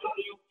understand what I'm telling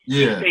you?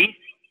 Yeah. He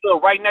stood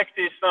right next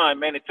to his son,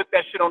 man, and took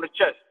that shit on the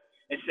chest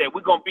and said,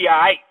 we're gonna be all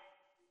right.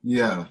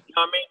 Yeah. You know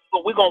what I mean?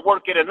 But we're gonna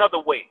work it another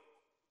way.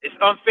 It's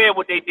unfair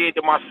what they did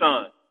to my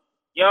son.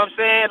 You know what I'm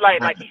saying?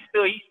 Like he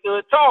stood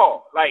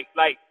tall. Like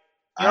you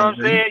know what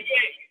I'm saying?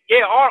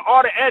 Yeah,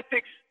 all the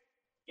antics,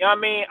 you know what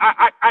I mean?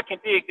 I can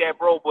dig that,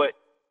 bro, but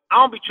I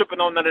don't be tripping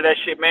on none of that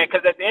shit, man,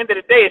 because at the end of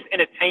the day, it's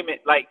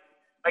entertainment. Like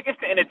it's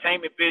the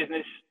entertainment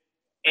business,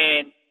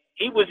 and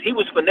he was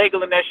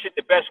finagling that shit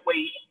the best way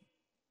he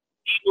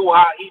knew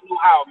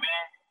how,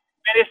 man.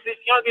 Man, it's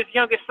his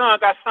youngest son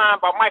got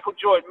signed by Michael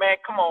Jordan, man.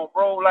 Come on,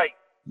 bro. Like,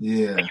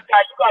 yeah. you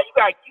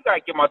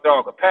gotta give my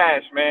dog a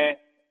pass, man.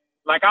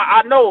 Like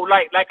I know,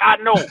 like I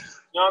know.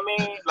 You know what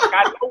I mean? Like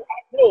I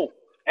know.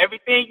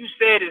 Everything you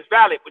said is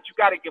valid, but you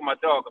gotta give my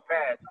dog a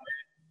pass, man.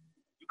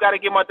 You gotta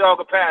give my dog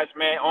a pass,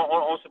 man,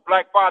 on some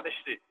Black Father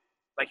shit.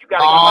 Like you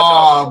gotta give my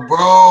dog a pass.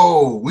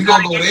 Bro, we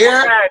gonna go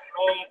there? Pass,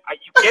 man. I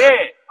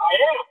am.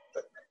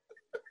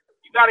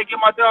 You gotta give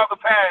my dog a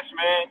pass,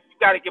 man. You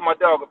gotta give my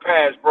dog a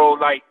pass, bro.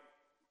 Like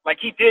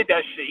he did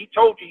that shit. He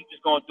told you he was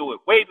gonna do it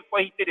way before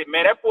he did it,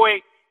 man. That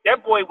boy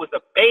was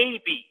a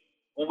baby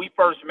when we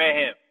first met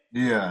him.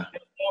 Yeah. You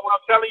know what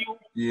I'm telling you?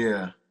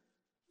 Yeah.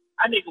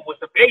 That nigga was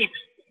a baby.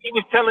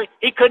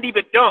 He couldn't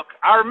even dunk.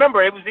 I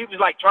remember he was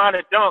like trying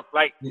to dunk.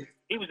 Like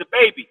he was a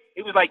baby.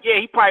 He was like, yeah,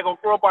 he probably gonna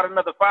grow about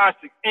another 5-6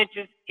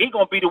 inches. He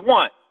gonna be the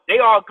one. They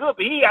all good,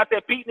 but he out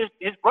there beating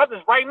his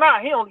brothers right now.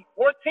 He only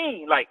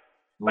 14. Like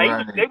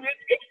right. they was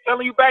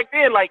telling you back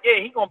then, like, yeah,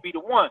 he gonna be the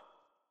one.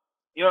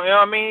 You know what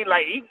I mean?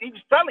 Like he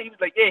was telling, he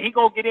was like, yeah, he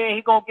gonna get in.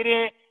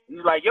 He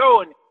was like,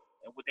 yo, and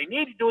what they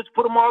need to do is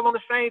put them all on the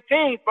same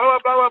team. Blah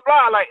blah blah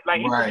blah blah. Like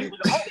he was on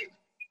it.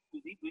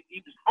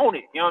 He was on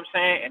it. You know what I'm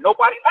saying? And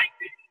nobody liked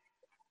it.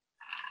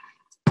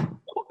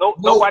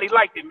 Nobody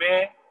liked it,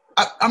 man.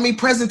 I mean,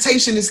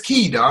 presentation is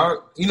key,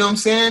 dog. You know what I'm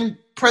saying?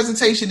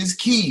 Presentation is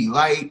key.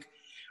 Like,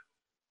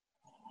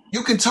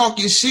 you can talk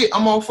your shit.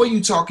 I'm all for you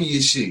talking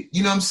your shit.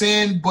 You know what I'm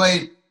saying?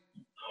 But,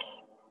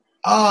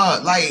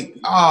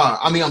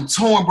 I mean, I'm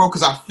torn, bro,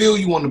 because I feel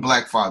you on the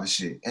Black Father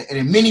shit. And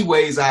in many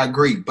ways, I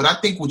agree. But I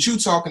think what you're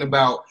talking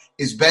about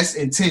is best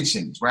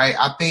intentions, right?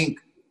 I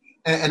think,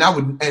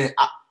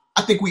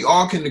 I think we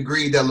all can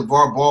agree that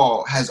LaVar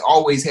Ball has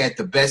always had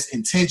the best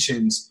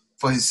intentions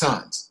for his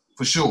sons,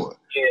 for sure.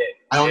 Yeah.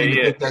 I don't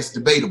even think that's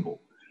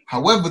debatable.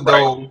 However,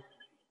 though,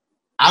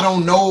 I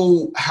don't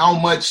know how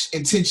much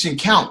intention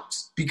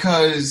counts,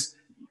 because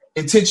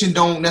intention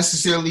don't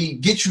necessarily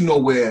get you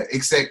nowhere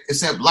except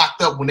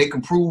locked up when they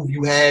can prove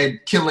you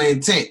had killer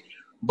intent.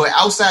 But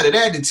outside of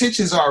that,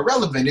 intentions are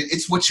irrelevant.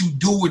 It's what you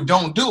do or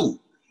don't do.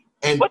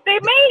 But they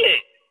made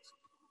it.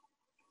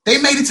 They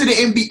made it to the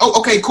NBA. Oh,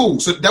 okay, cool.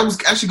 So that was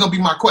actually going to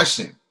be my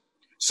question.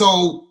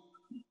 So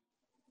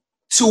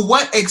to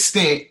what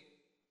extent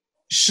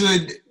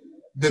should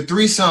the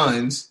three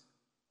sons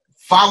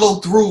follow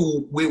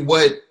through with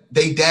what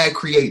they dad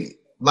created?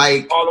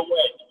 Like all the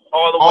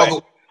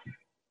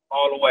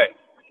way.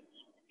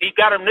 He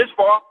got him this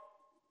far.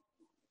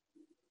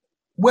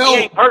 Well,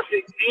 he ain't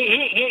perfect.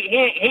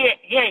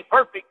 He ain't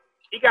perfect.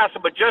 He got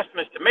some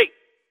adjustments to make.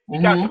 He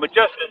got some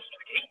adjustments.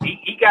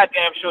 He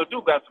goddamn sure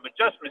got some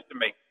adjustments to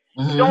make.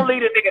 Don't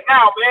lead a nigga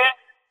now, man.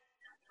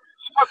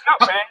 Fuck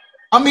up, man.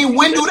 I mean,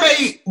 when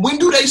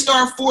do they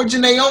start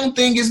forging their own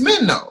thing as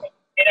men, though?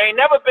 It ain't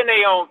never been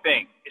their own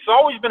thing. It's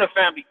always been a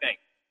family thing.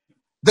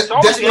 It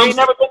ain't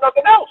never been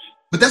nothing else.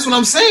 But that's what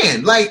I'm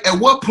saying. Like, at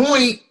what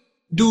point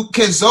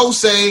can Zoe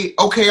say,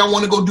 okay, I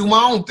want to go do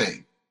my own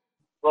thing?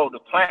 Bro, the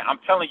plan, I'm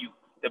telling you,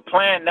 the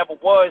plan never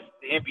was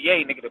the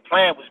NBA, nigga. The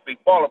plan was Big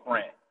Baller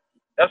Brand.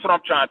 That's what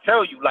I'm trying to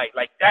tell you. Like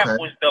that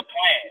was the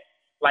plan.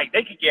 Like,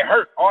 they could get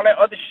hurt. All that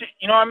other shit.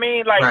 You know what I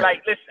mean?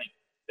 Like, listen,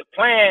 the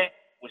plan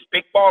was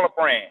Big Baller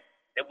Brand.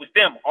 It was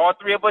them. All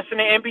three of us in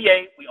the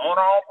NBA. We own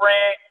our own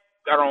brand.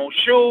 Got our own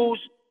shoes.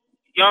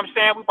 You know what I'm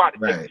saying? We about to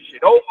take this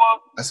shit over.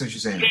 That's what you're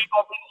saying. He ain't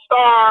gonna be the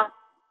star.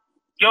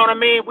 You know what I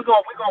mean? We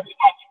about to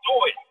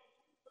do it.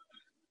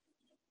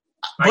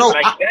 Bro,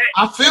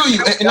 I feel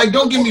you. And like,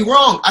 don't get me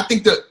wrong. I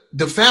think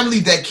the family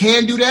that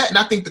can do that, and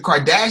I think the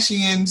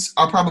Kardashians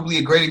are probably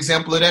a great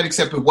example of that,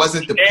 except it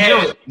wasn't the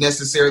parent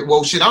necessary.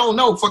 Well, shit, I don't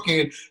know.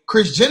 Fucking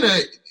Kris Jenner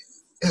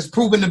has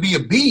proven to be a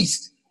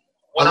beast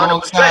 100%.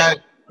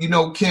 Alongside,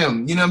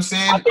 Kim. You know what I'm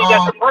saying? I think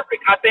that's a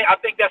perfect.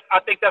 I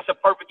think that's a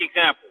perfect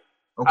example.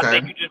 Okay. I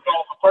think you just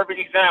brought a perfect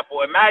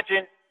example.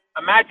 Imagine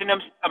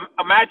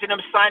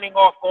them signing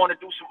off, going to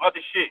do some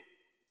other shit.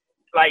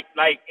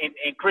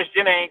 And Kris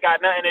Jenner ain't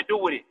got nothing to do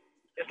with it.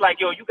 It's like,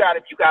 yo, you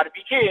gotta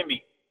be kidding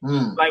me.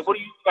 Like, what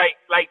do you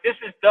like? This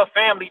is the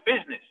family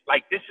business.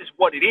 Like, this is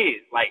what it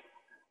is. Like,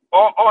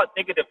 all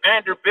nigga, the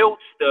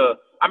Vanderbilts,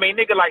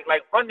 nigga,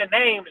 like run the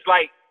names,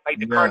 like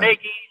the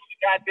Carnegies,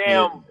 the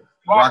goddamn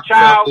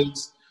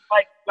Rothschilds.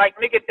 Like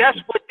nigga, that's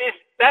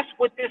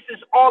what this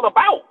is all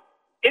about.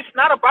 It's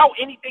not about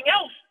anything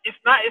else. It's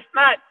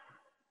not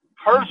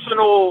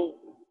personal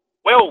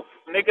wealth,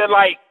 nigga.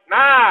 Like,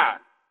 nah.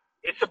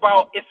 It's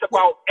about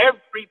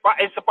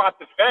everybody. It's about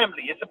the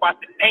family. It's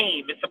about the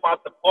name. It's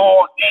about the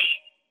ball game.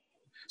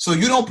 So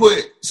you don't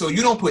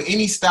put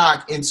any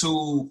stock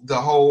into the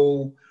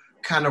whole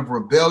kind of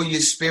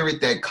rebellious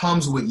spirit that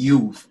comes with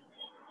youth,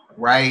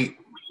 right?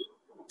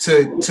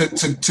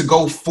 To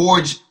go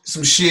forge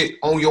some shit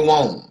on your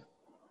own.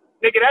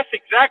 Nigga, that's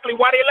exactly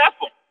why they left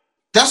them.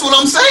 That's what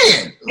I'm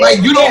saying.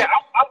 Like, you don't.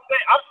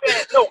 I'm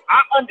saying no.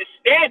 I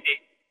understand it.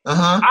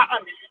 I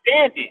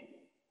understand it.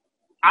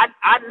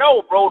 I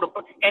know, bro.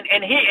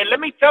 And let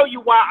me tell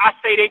you why I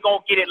say they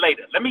gonna get it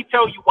later. Let me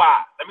tell you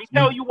why.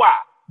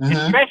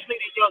 Especially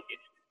the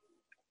youngest.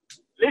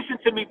 Listen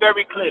to me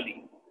very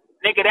clearly.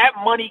 nigga, that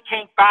money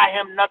can't buy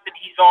him nothing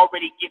he's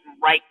already getting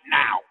right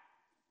now.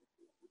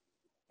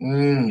 You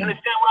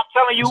understand what I'm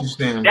telling you?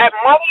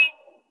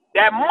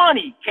 That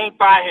money can't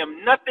buy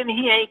him nothing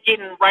he ain't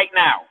getting right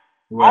now.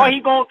 Right. All he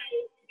gonna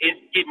do is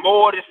get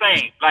more of the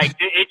same. Like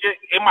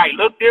it might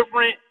look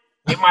different.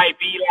 It might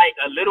be like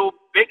a little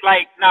bit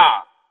like,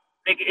 nah,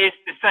 nigga, it's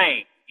the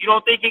same. You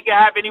don't think he can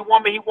have any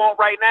woman he want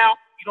right now?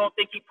 You don't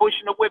think he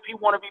pushing the whip he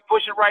want to be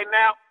pushing right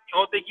now? You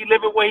don't think he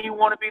living where he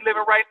want to be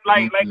living right?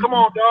 Like, come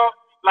on, dog.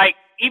 Like,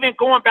 even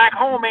going back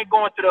home ain't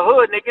going to the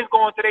hood, nigga. It's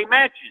going to their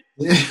mansion.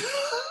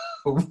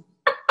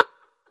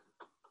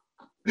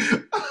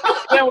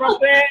 You know what I'm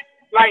saying?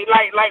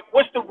 Like,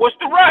 what's the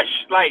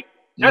rush? Like,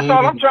 that's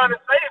all I'm trying to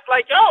say. It's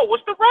like, yo,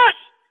 what's the rush?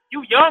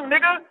 You young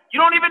nigga, you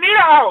don't even need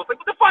a house. Like,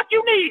 what the fuck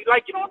you need?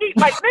 Like, you don't need,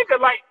 like, nigga,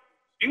 like,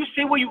 do you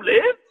see where you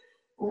live?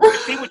 Do you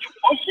see what you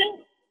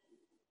pushing?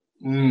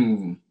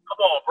 Come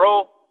on,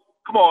 bro.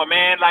 Come on,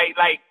 man. Like,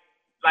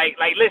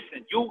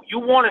 listen, you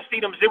want to see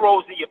them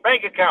zeros in your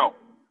bank account.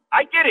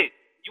 I get it.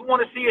 You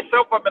want to see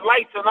yourself up in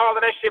lights and all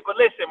of that shit, but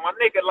listen, my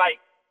nigga, like,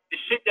 the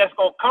shit that's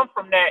gonna come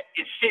from that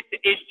is shit.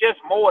 It's just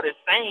more the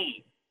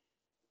same.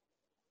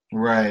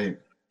 Right.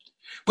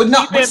 But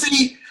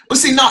see,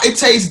 no, it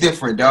tastes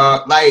different,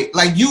 dog. Like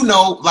you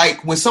know,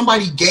 like when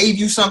somebody gave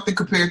you something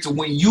compared to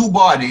when you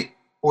bought it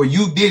or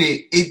you did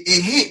it,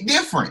 it hit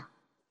different.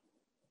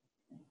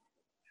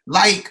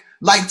 Like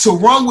to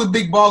run with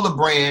Big Baller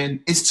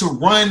Brand is to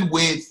run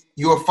with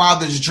your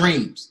father's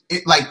dreams.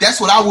 Like that's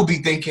what I would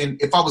be thinking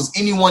if I was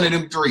any one of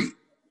them three.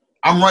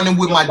 I'm running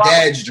with my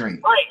dad's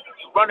dream. Right.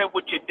 Running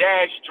with your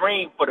dad's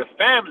dream for the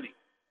family,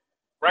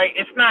 right?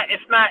 It's not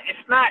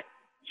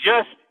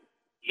just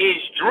his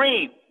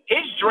dream.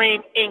 His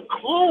dream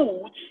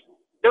includes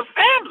the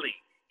family.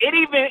 It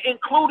even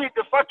included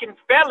the fucking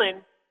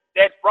felon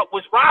that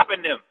was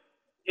robbing them,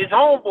 his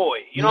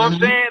homeboy. You know what I'm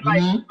saying?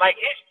 Like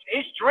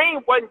his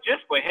dream wasn't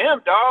just for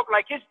him, dog.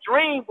 Like his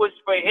dream was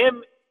for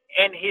him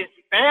and his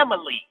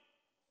family.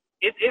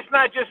 It's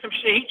not just some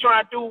shit he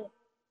trying to do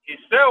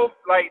himself.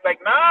 Like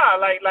nah.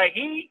 Like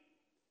he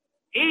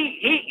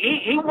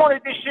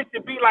wanted this shit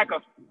to be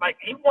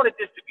he wanted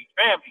this to be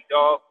family,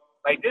 dog.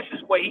 Like this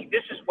is what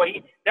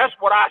that's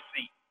what I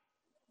see.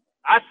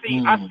 I see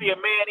a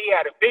man, he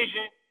had a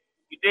vision.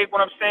 You dig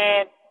what I'm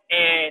saying?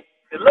 And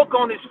the look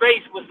on his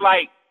face was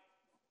like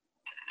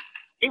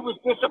he was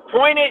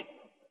disappointed,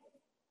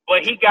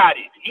 but he got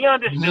it. He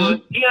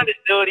understood. He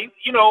understood.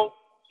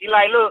 He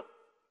like, look,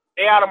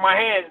 they out of my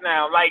hands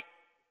now. Like,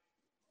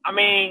 I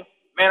mean,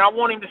 man, I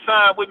want him to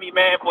sign with me,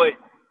 man, but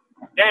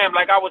damn,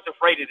 like I was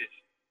afraid of this.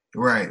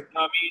 Right. You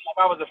know what I mean?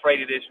 Like, I was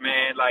afraid of this,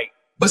 man. Like,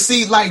 but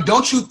see, like,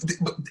 don't you?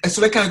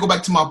 So that kind of go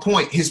back to my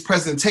point. His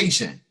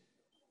presentation,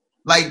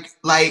 like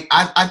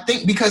I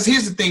think because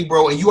here's the thing,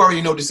 bro, and you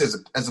already know this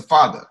as a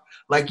father.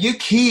 Like your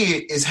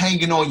kid is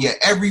hanging on your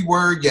every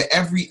word, your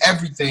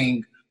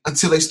everything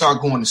until they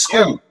start going to school.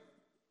 Yeah.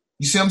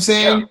 You see what I'm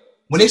saying? Yeah.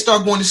 When they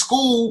start going to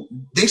school,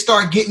 they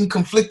start getting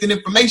conflicting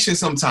information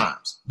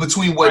sometimes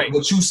between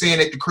what you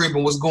saying at the crib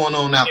and what's going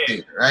on out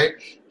there, right?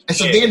 And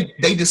so then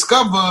they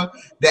discover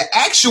that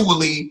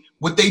actually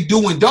what they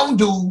do and don't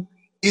do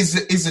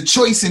is a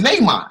choice in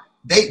their mind.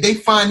 They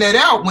find that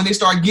out when they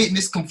start getting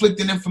this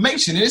conflicting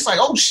information. And it's like,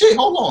 oh shit,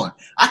 hold on.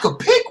 I could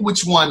pick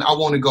which one I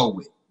want to go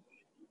with.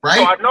 Right?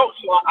 So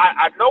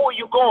I know where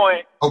you're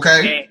going.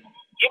 Okay. And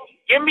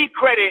give me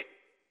credit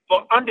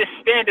for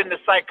understanding the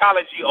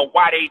psychology of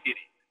why they did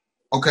it.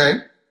 Okay.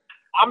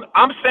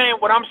 I'm saying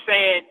what I'm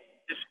saying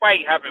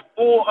despite having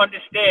full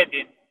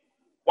understanding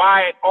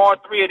why all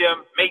three of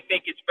them may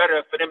think it's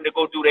better for them to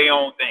go do their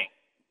own thing.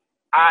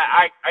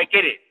 I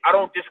get it. I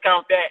don't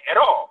discount that at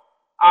all.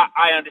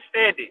 I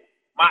understand it.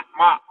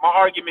 My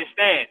argument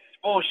stands.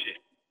 It's bullshit.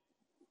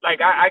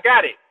 Like I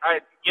got it.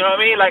 You know what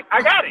I mean? Like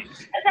I got it.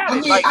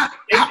 Like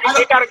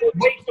they gotta go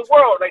taste the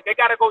world. Like they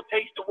gotta go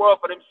taste the world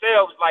for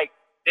themselves. Like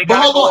they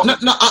gotta go.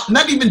 No,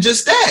 not even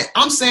just that.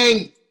 I'm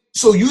saying,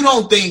 so you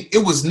don't think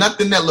it was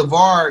nothing that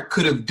LaVar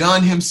could have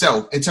done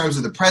himself in terms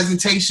of the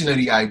presentation of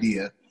the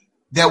idea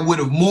that would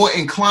have more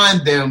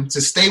inclined them to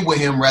stay with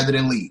him rather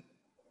than leave?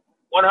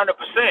 100%.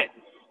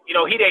 You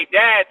know, he their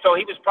dad, so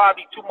he was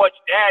probably too much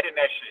dad in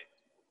that shit.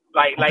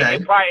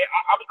 It probably.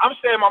 I'm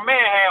saying my man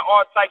had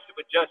all types of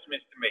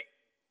adjustments to make.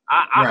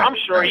 I'm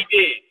sure he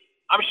did.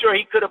 I'm sure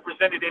he could have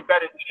presented it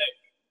better than that.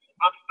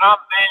 I'm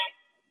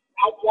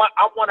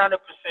 100%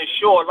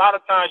 sure. A lot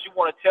of times you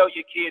want to tell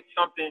your kids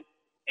something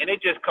and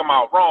it just come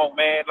out wrong,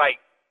 man. Like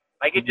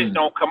it just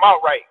don't come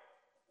out right.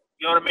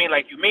 You know what I mean?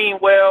 Like you mean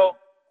well,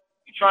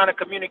 you're trying to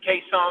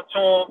communicate something to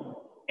him,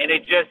 and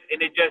it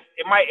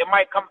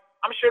might come.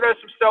 I'm sure there's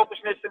some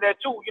selfishness in there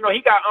too. You know,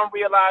 he got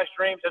unrealized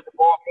dreams as a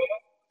ball player.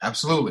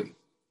 Absolutely.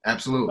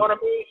 You know what I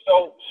mean?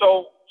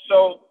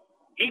 So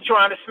he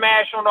trying to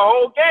smash on the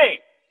whole game.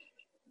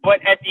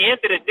 But at the end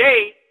of the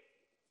day,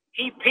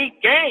 he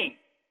peaked game.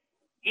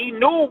 He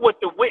knew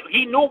what the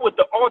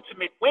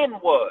ultimate win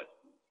was.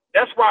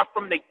 That's why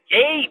from the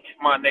gate,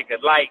 my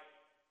nigga, like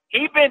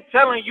he been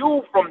telling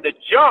you from the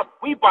jump,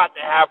 we about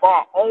to have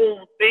our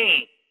own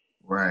thing.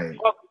 Right.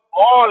 Fuck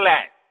all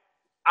that.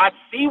 I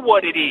see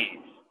what it is.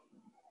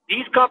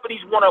 These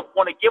companies want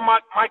to give my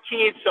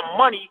kids some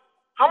money.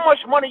 How much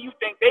money you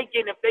think they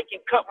get if they can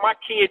cut my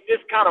kids this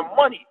kind of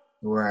money?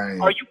 Right.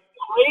 Are you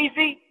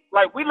crazy?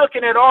 Like, we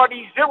looking at all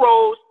these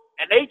zeros,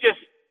 and they just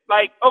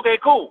like, okay,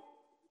 cool.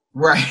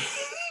 Right.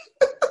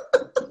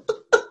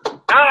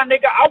 Nah,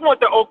 nigga, I want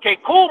the okay,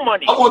 cool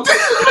money. I want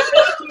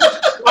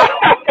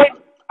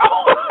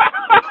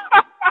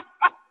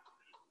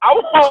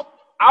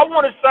I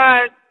want to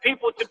sign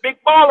people to Big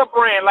Baller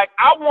Brand. Like,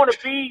 I want to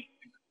be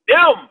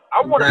them.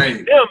 I want to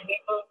be them,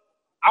 nigga.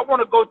 I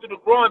want to go through the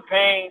growing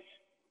pains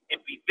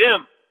and be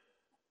them.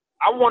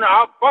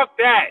 Fuck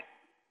that.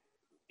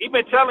 He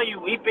been telling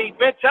you. He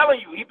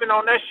been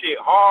on that shit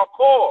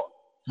hardcore.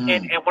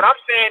 And what I'm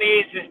saying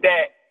is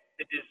that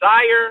the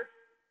desire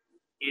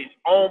is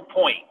on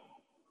point.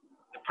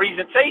 The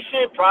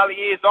presentation probably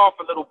is off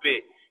a little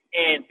bit,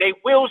 and they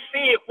will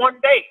see it one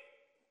day.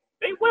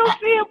 They will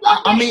see it one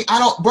day. I mean,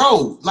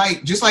 bro,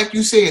 like, just like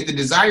you said, the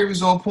desire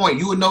is on point.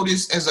 You would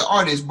notice as an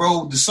artist,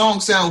 bro, the song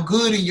sound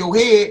good in your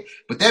head,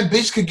 but that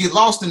bitch could get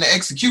lost in the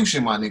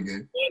execution, my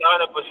nigga. 100%.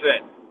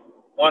 100%.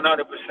 You know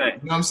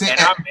what I'm saying?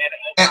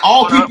 And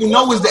all people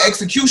know is the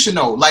execution,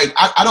 though. Like,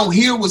 I don't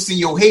hear what's in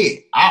your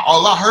head.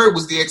 All I heard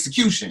was the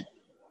execution.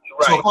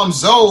 Right. So if I'm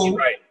Zoe,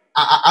 right.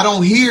 I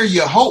don't hear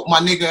your hope, my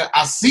nigga.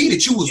 I see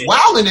that you was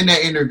wilding in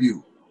that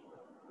interview.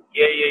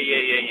 Yeah.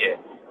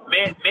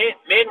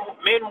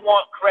 Men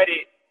want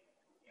credit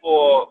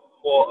for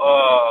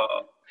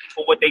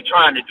what they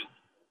trying to do,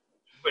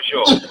 for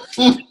sure.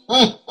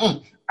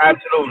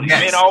 Absolutely.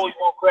 Yes. Men always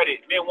want credit.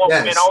 Men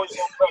always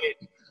want credit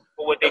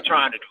for what they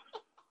trying to do.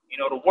 You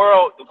know, the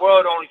world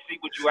only see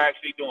what you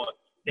actually doing.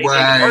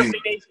 Right. The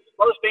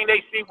first thing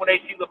they see when they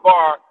see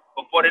LaVar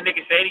before the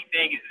nigga say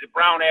anything is the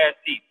brown ass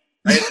teeth.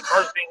 Right? It's the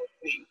first thing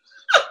they see. You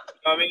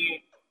know what I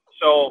mean?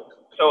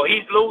 So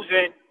he's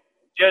losing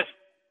just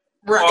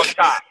off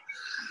top.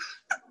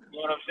 You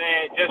know what I'm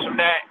saying? Just from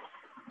that,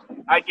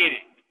 I get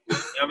it. You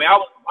know what I mean?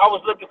 I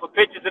was looking for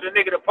pictures of the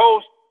nigga to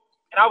post,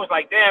 and I was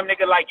like, damn,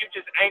 nigga, like, you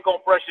just ain't gonna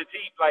brush your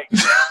teeth. Like,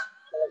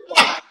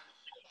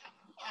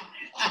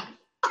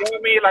 you know what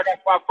I mean? Like, I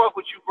fuck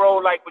with you, bro,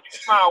 like, but you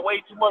smile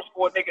way too much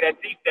for a nigga that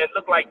teeth that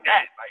look like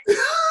that. Like,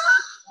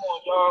 come on,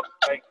 dog.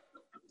 Like,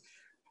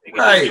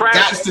 right,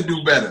 got to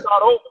do better.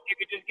 Start over. You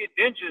could just get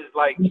dentures.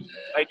 Like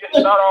just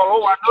start all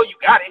over. I know you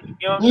got it.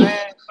 You know what I'm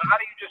saying? But how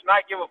do you just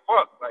not give a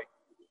fuck? Like,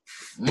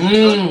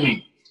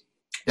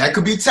 that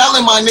could be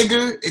telling, my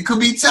nigga. It could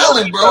be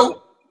telling,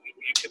 bro.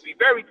 It could be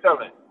very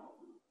telling.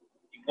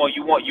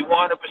 You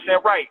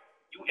 100% right.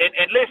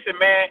 And listen,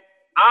 man.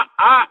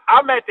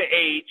 I'm at the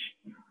age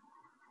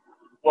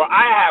where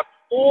I have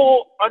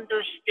full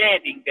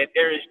understanding that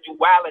there is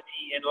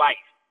duality in life,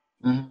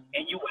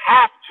 and you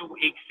have to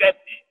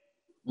accept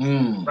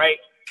it. Right?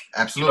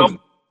 Absolutely. You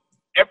know,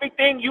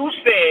 everything you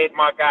said,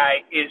 my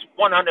guy, is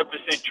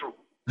 100% true.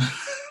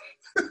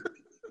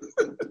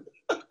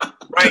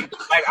 Right?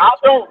 Like, I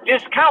don't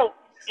discount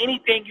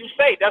anything you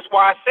say. That's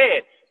why I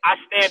said I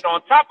stand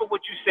on top of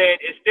what you said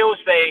and still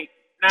say,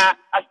 I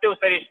still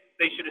say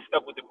they should have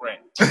stuck with the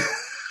brand.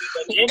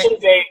 At the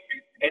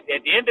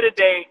end of the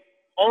day,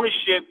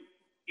 ownership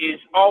is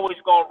always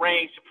going to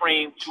reign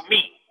supreme to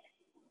me.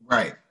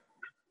 Right.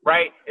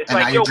 Right? It's and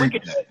like,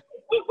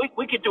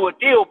 we could do a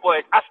deal,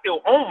 but I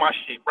still own my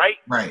shit, right?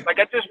 Right. Like,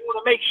 I just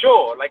want to make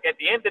sure, like, at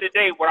the end of the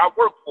day, what I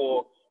work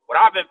for, what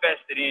I've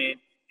invested in,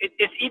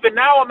 it's even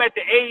now I'm at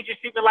the age, it's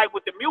even like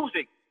with the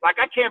music. Like,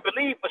 I can't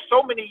believe for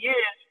so many years,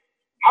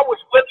 I was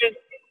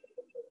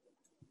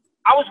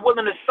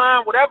willing to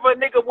sign whatever a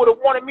nigga would have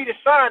wanted me to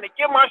sign and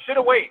give my shit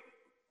away.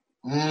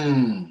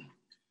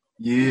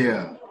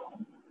 Yeah.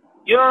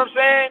 You know what I'm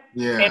saying?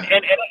 Yeah.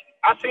 And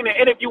I seen an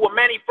interview with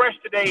Manny Fresh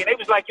today, and they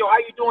was like, yo, how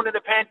you doing in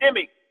the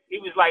pandemic? He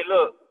was like,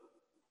 look,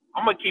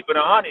 I'm going to keep it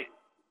 100.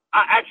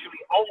 I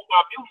actually own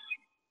my music.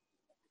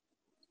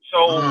 So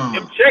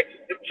them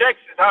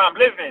checks is how I'm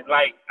living.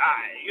 Like,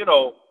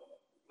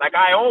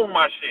 I own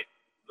my shit.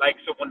 Like,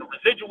 so when the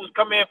residuals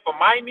come in for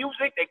my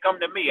music, they come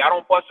to me. I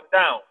don't bust them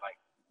down. Like,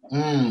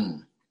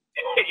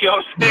 you know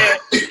what I'm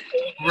saying?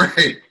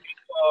 Right.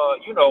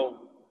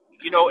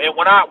 And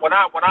when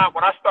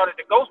I started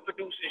the ghost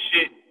producing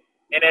shit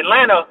in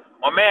Atlanta,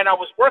 my man I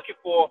was working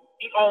for,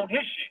 he owned his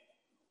shit.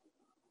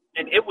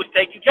 And it was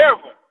taking care of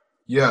him.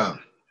 Yeah.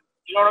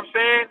 You know what I'm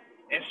saying?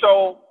 And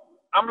so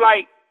I'm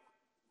like,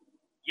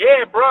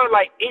 yeah, bro,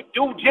 like, it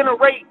do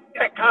generate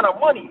that kind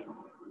of money.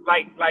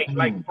 Like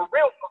for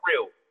real.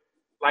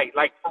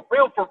 Like for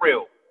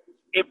real.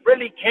 It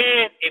really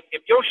can,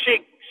 if your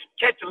shit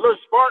catch a little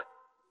spark,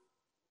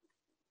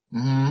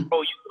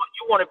 so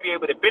you want to be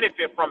able to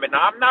benefit from it.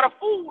 Now, I'm not a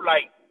fool.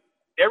 Like,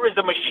 there is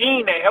a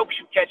machine that helps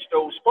you catch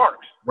those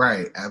sparks.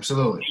 Right,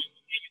 absolutely.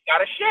 You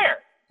gotta share.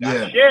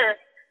 Yeah.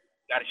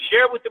 Gotta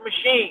share with the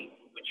machine,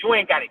 but you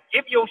ain't gotta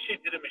give your shit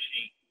to the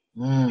machine.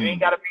 You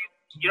ain't gotta be.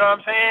 You know what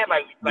I'm saying?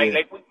 Like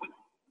we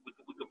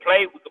could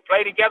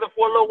play together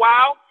for a little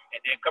while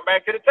and then come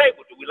back to the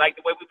table. Do we like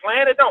the way we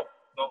playing or don't?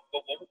 What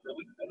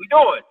we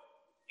doing?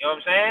 You know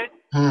what I'm saying?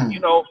 You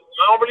know,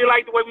 I don't really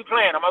like the way we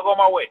playing. I'm gonna go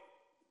my way.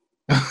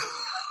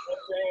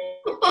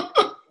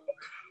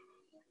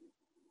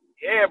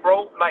 Yeah,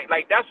 bro.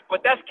 Like that's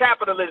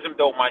capitalism,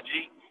 though, my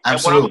G. Absolutely. And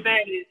what I'm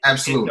saying is,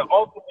 absolutely, the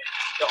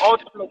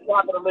ultimate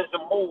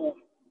capitalism move,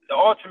 the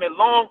ultimate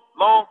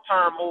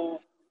long-term move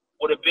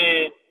would have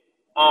been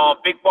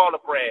Big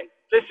Baller Brad.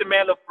 Listen,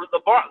 man,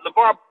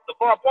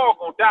 LaVar Ball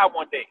gonna die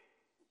one day.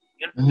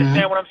 You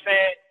understand what I'm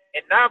saying?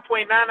 And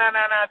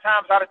 9.9999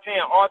 times out of 10,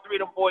 all three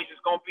of them boys is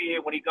gonna be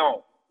here when he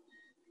gone.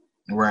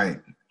 Right.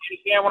 You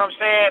understand what I'm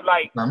saying?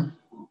 Like,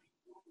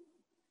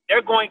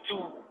 they're going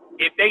to,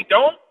 if they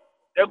don't,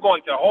 they're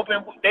going to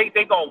open.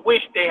 They gonna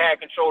wish they had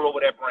control over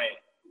that brand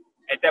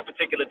at that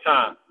particular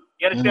time.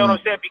 You understand what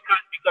I'm saying?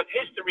 Because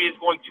history is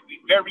going to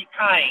be very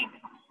kind.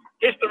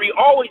 History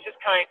always is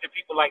kind to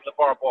people like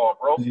LaVar Ball,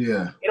 bro.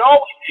 Yeah. It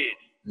always is.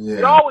 Yeah.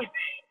 It always is.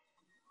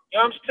 You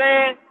know what I'm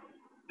saying?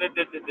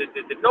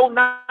 The no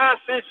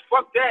nonsense,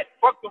 fuck that,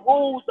 fuck the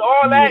rules,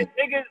 all that,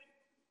 niggas.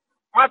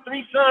 My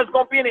three sons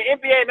gonna be in the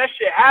NBA and that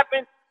shit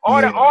happen. All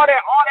that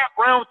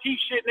brown teeth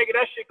shit, nigga,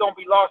 that shit gonna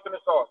be lost in the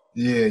sauce.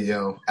 Yeah,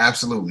 yo,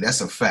 absolutely.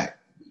 That's a fact.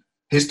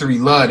 History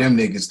love them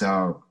niggas,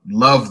 dog.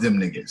 Love them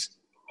niggas.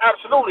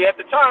 Absolutely. At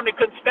the time, they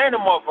couldn't stand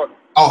them motherfuckers.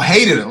 Oh,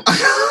 hated them.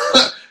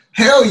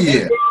 Hell yeah.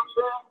 You know what I'm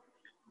saying?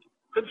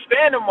 Couldn't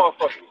stand them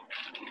motherfuckers.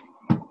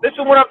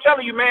 Listen what I'm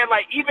telling you, man.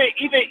 Like, even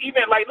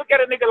like, look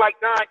at a nigga like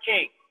Don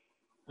King.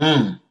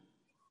 The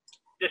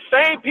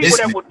same people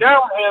that will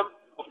down him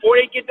before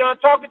they get done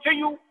talking to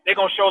you, they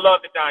gonna show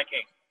love to Don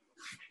King.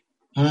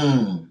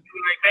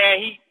 Like,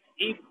 man,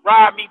 he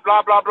robbed me,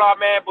 blah, blah, blah,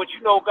 man, but you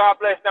know, God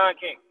bless Don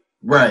King.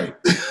 Right.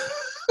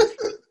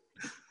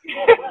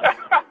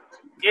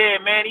 Yeah,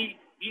 man, he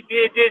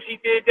did this, he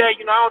did that.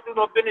 You know, I don't do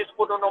no business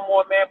with him no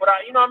more, man. But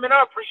I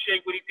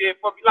appreciate what he did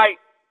for me. Like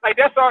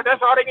that's all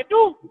they can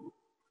do.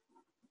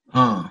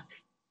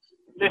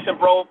 Listen,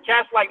 bro,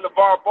 cats like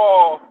LaVar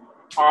Ball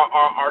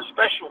are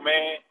special,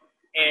 man.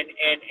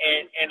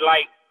 And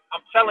like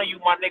I'm telling you,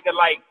 my nigga,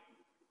 like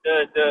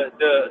the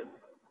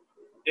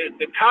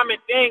common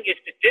thing is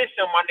to diss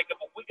him, my nigga,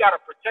 but we gotta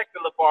protect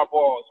the LaVar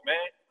Balls,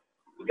 man.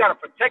 We gotta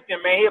protect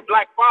him, man. He a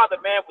black father,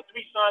 man, with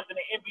 3 sons in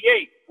the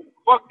NBA.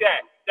 Fuck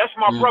that. That's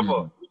my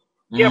brother.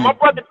 Yeah, my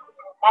brother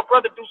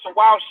do some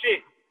wild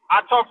shit.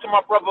 I talk to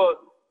my brother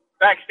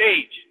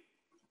backstage.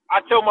 I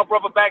tell my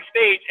brother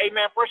backstage, hey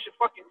man, brush your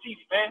fucking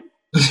teeth, man.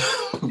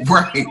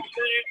 Right.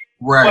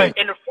 Right.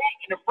 But in the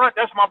front,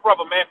 that's my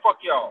brother, man.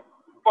 Fuck y'all.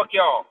 Fuck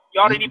y'all.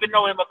 Y'all didn't even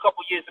know him a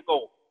couple years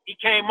ago. He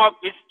came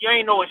up, you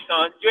ain't know his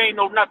son, you ain't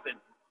know nothing.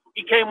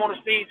 He came on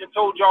the stage and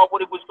told y'all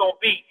what it was gonna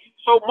be.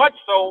 So much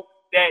so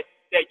that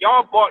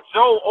y'all bought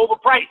Zoe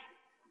overpriced.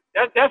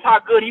 That's how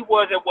good he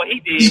was at what he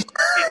did. Is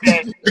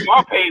that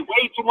y'all paid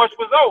way too much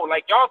for Zoe.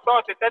 Like, y'all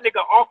thought that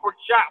nigga awkward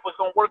shot was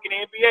gonna work in the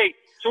NBA.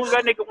 As soon as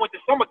that nigga went to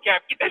summer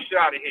camp, get that shit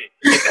out of here.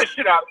 Get that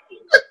shit out of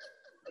here.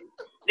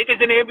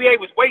 Niggas in the NBA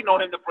was waiting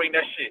on him to bring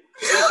that shit.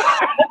 Get that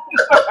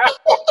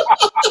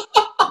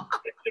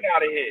shit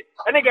out of here.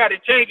 That nigga had to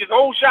change his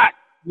whole shot.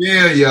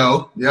 Yeah,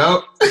 yo. Get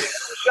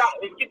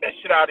that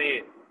shit out of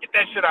here. Get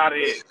that shit out of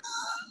here.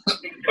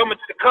 Nigga coming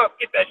to the cup,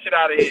 get that shit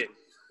out of here.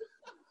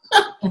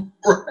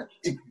 Right.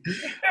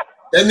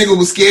 That nigga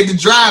was scared to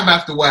drive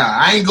after a while.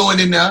 I ain't going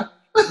in there.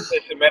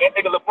 Listen, man, that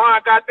nigga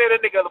LeBron got there and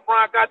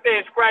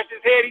scratched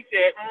his head. He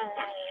said,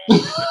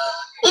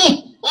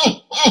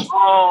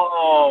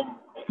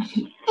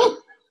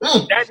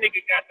 that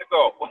nigga got to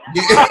go.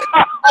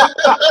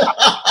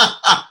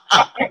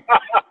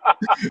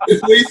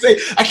 That's what he say.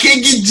 I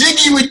can't get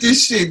jiggy with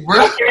this shit, bro.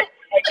 I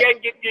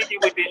can't get jiggy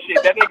with this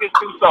shit. That nigga's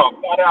too soft.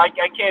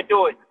 I can't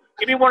do it.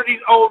 Give me one of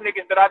these old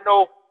niggas that I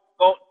know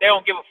they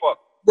don't give a fuck.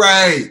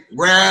 Right.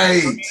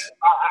 I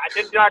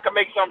can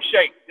make something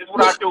shake. This is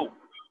what I do.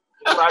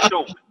 This is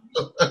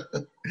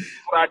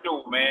what I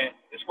do, man.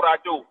 This is what I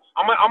do.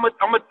 I'm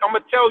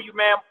gonna tell you,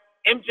 man.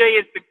 MJ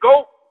is the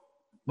GOAT,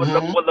 but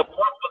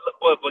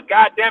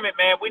God damn it,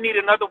 man, we need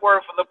another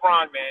word for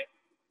LeBron, man.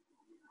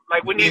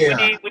 Like we need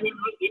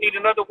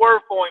another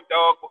word for him,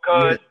 dog.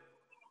 Because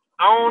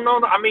I don't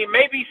know. I mean,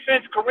 maybe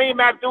since Kareem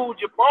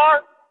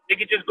Abdul-Jabbar, they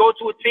could just go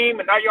to a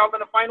team and now y'all in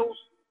the finals.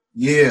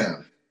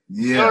 Yeah.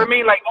 You know what I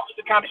mean? Like, that's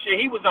the kind of shit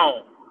he was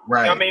on.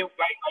 Right. You know what I mean?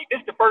 Like this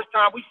is the first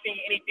time we've seen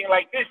anything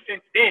like this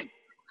since then.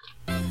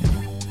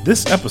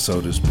 This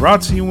episode is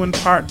brought to you in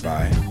part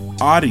by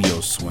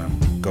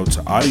AudioSwim. Go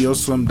to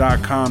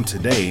audioswim.com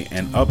today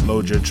and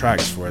upload your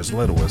tracks for as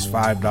little as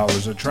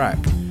 $5 a track.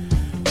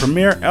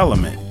 Premier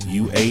Element,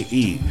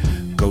 UAE.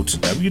 Go to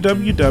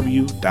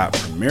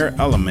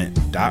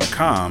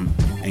www.premierelement.com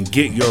and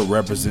get your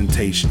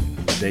representation.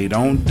 They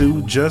don't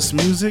do just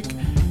music,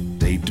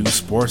 they do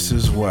sports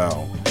as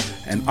well.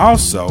 And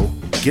also,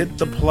 Get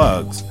the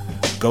Plugs.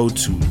 Go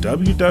to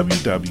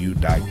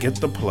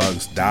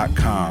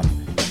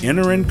www.gettheplugs.com.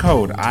 Enter in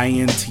code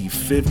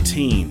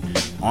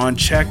INT15 on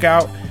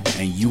checkout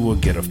and you will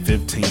get a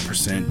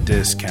 15%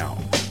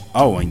 discount.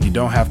 Oh, and you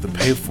don't have to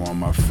pay for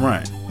them up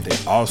front. They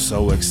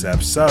also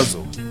accept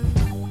Sezzle.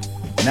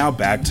 Now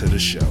back to the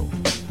show.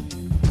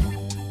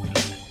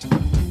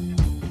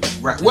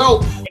 Right. Well,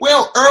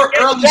 early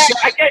Shaq,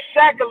 Shaq. I guess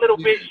Shaq a little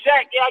bit.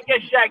 Shaq, yeah, I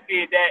guess Shaq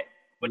did that.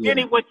 But Yeah. then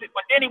he went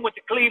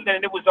to Cleveland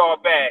and it was all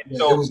bad. Yeah,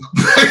 So it was.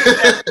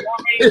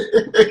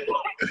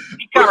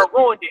 he kind of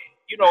ruined it,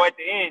 at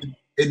the end.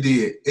 It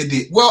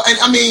did. Well, and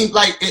I mean,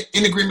 like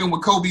in agreement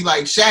with Kobe,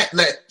 like Shaq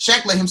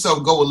let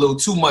himself go a little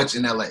too much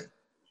in LA.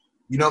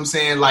 You know what I'm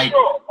saying? Like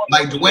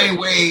Dwayne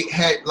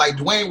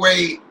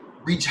Wade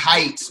reached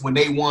heights when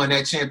they won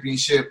that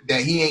championship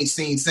that he ain't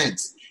seen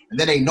since. And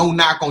then ain't no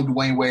knock on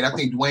Dwayne Wade. I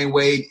think Dwayne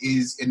Wade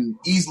is an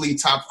easily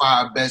top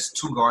 5 best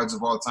 2 guards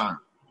of all time.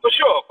 For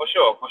sure. But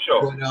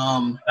Sure.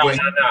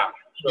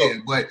 yeah,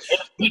 but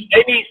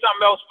they need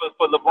something else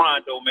for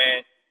LeBron though,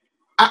 man.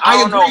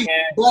 I agree. Know,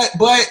 man.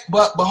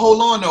 But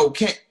hold on though.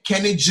 Can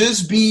it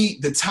just be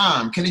the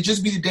time? Can it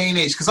just be the day and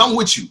age? Because I'm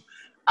with you.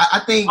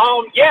 I think.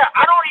 Yeah.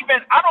 I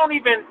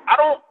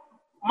don't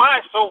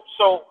mind. So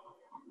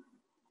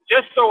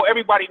just so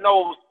everybody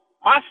knows,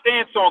 my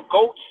stance on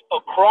GOATs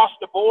across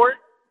the board.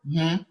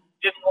 Mm-hmm.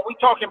 Just when we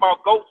talking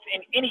about GOATs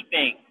in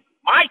anything,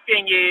 my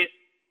thing is,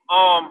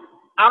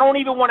 I don't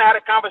even want to have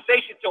a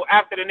conversation till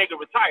after the nigga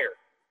retire.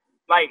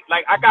 Like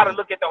I gotta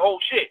look at the whole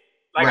shit.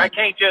 Like I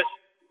can't just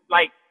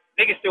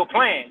nigga still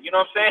playing. You know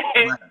what I'm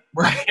saying?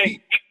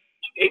 Right.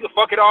 He could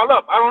fuck it all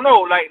up. I don't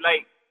know. Like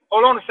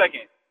hold on a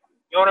second.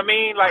 You know what I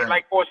mean?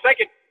 Like for a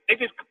second,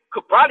 niggas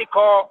could probably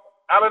call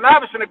Allen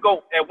Iverson a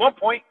GOAT at one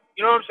point.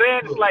 You know what I'm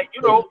saying? It's like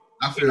you didn't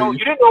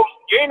know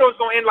it was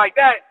gonna end like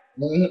that.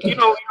 You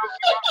know what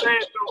I'm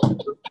saying?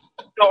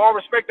 So, all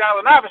respect to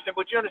Allen Iverson,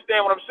 but you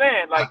understand what I'm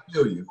saying? Like, I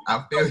feel you.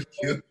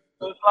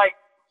 So it's like,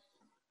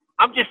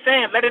 I'm just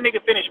saying, let a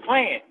nigga finish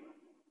playing.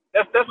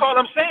 That's all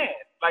I'm saying.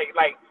 Like,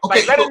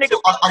 let a nigga.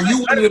 Are you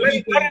one of the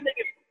people?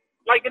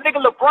 Like the nigga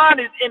LeBron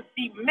is in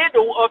the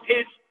middle of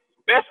his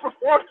best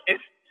performance.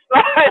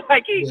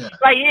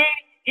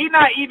 He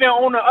not even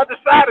on the other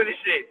side of the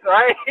shit,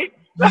 right?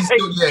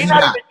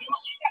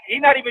 He's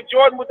not even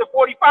Jordan with the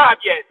 45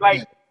 yet.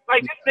 Like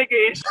this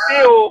nigga is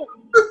still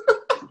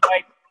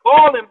like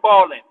balling.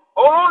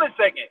 Hold on a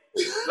second.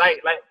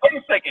 Like wait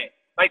a second.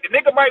 Like the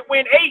nigga might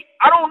win 8.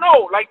 I don't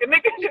know. Like this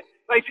nigga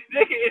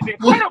is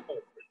incredible.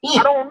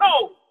 I don't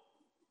know.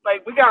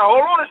 Like we gotta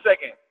hold on a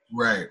second.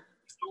 Right.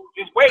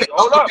 Just wait.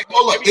 Hold up.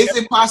 Is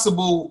it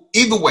possible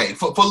either way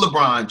for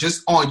LeBron?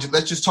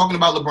 Let's just talking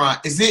about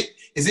LeBron. Is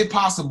it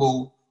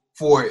possible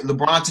for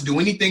LeBron to do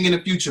anything in the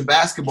future,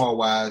 basketball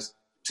wise,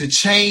 to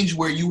change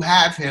where you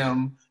have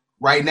him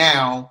right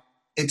now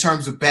in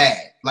terms of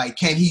bad? Like,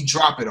 can he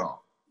drop it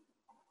all?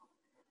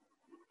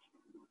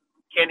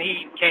 Can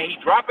he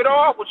drop it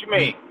all? What you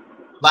mean?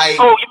 Like,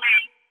 you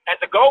mean as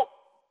a GOAT?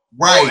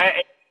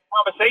 Right.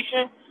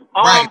 Conversation.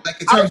 Right.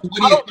 Like in terms of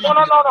what he is.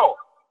 No.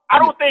 I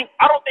don't think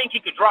he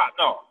could drop.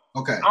 No.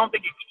 Okay. I don't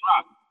think he could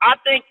drop. I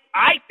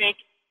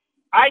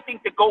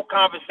think the GOAT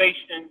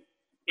conversation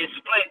is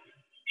split.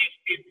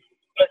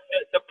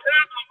 The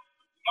problem.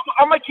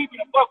 I'm gonna keep it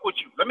a buck with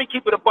you. Let me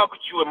keep it a buck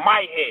with you in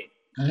my head.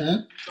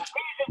 Mm-hmm. The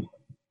reason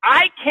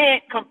I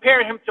can't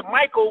compare him to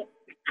Michael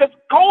because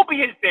Kobe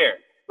is there.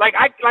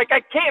 I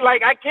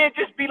can't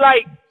just be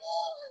like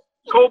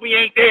Kobe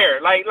ain't there.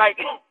 I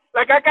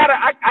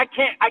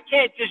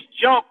can't just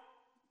jump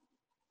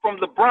from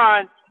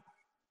LeBron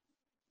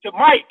to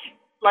Mike.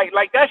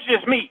 Like that's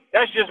just me.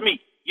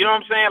 You know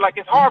what I'm saying? Like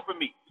it's hard for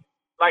me.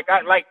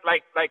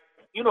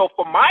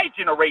 For my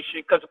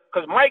generation,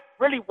 because Mike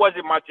really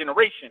wasn't my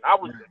generation. I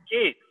was a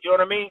kid. You know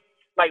what I mean?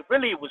 Like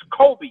really, it was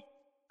Kobe.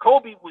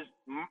 Kobe was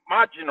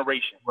my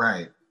generation.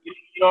 Right. You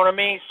know what I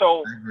mean?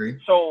 So I agree.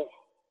 So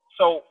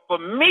for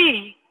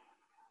me,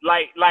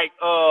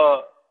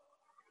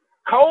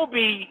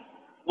 Kobe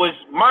was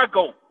my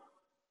GOAT,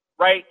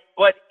 right?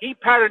 But he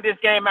patterned this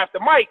game after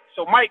Mike,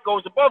 so Mike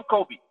goes above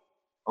Kobe.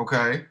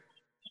 Okay.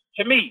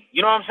 To me,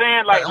 you know what I'm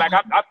saying? I you know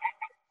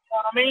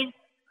what I mean?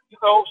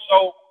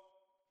 So.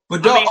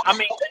 But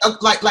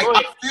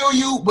I feel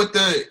you, but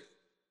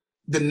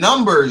the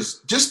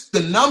numbers, just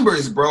the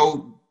numbers,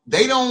 bro.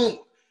 They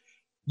don't.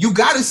 You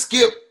gotta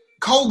skip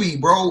Kobe,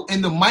 bro,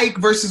 in the Mike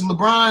versus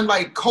LeBron.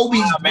 Like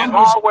Kobe's numbers.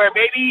 Hardware,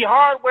 baby.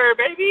 I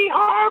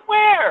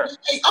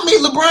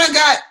mean,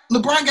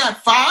 LeBron got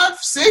 5,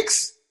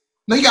 6.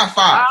 No, he got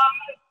 5.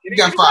 He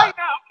got 5.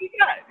 He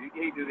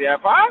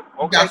got 5.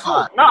 Okay, he got 5.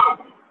 Cool. No.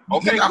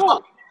 Okay, cool.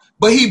 5.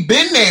 But he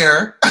been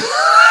there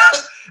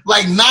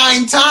like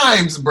 9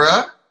 times,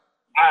 bruh.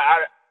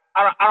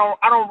 I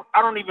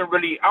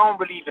don't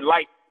really even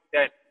like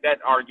that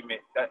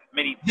argument. That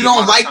many. You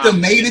don't like the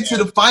made it to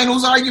the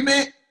finals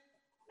argument?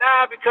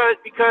 Nah, because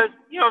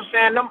you know what I'm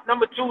saying.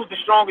 Number 2 is the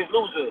strongest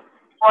loser.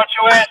 Brought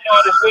your ass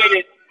on this way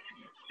to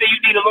say you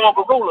need a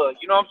longer ruler.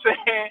 You know what I'm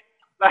saying?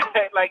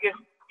 Like it's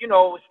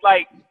it's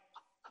like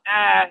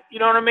you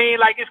know what I mean?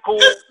 Like it's cool.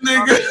 Nigga. You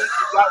know what I mean?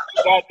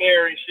 You got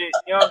there and shit.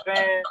 You know what I'm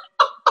saying?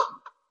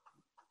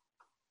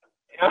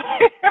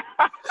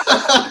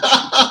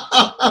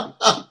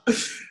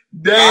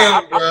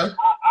 Damn, bro.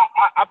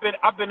 I've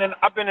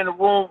been in a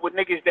room with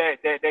niggas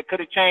that could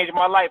have changed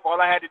my life. All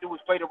I had to do was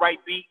play the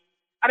right beat.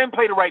 I didn't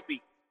play the right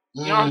beat.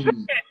 You know what I'm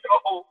saying?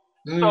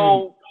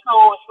 So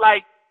it's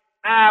like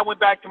I went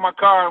back to my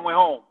car and went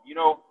home. You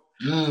know,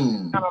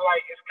 Mm. it's kind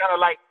of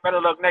like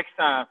better luck next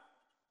time.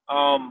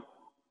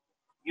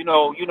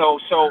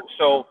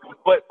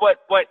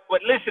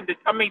 But listen,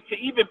 to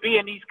even be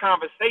in these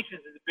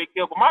conversations is a big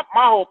deal. But my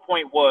whole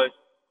point was,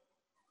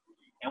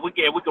 and we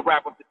could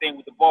wrap up the thing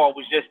with the ball,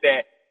 was just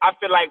that I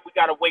feel like we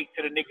gotta wait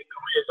till the nigga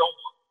career's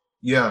over.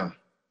 Yeah.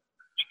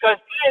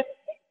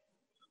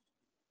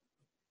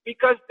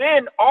 Because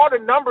then all the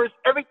numbers,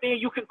 everything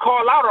you can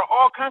call out are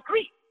all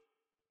concrete.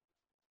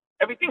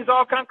 Everything's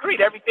all concrete.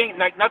 Everything,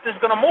 like, nothing's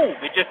gonna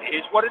move. It just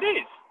is what it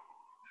is.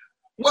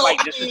 Well, I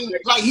mean,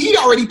 like, he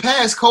already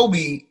passed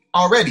Kobe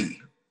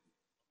already.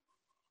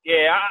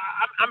 Yeah,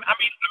 I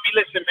mean,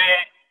 listen,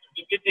 man.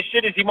 This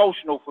shit is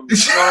emotional for me.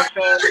 You know what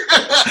I'm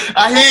saying?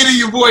 I hear it in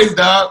your voice,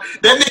 dog.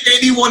 That nigga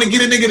ain't even want to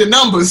get a nigga the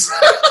numbers.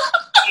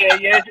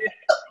 yeah,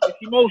 it's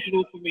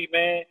emotional for me,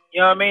 man.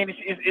 You know what I mean?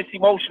 It's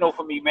emotional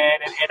for me, man.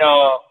 And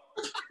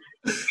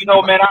you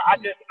know, man, I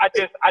just,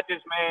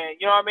 man,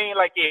 you know what I mean?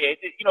 Like, yeah,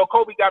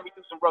 Kobe got me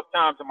through some rough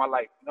times in my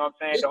life. You know what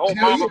I'm saying? The whole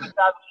Mamba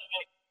mentality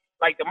shit,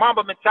 like the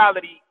Mamba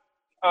mentality,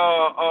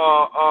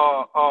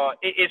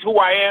 is who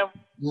I am.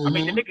 Mm-hmm. I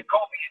mean, the nigga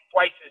Kobe is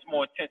twice as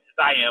more intense as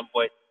I am,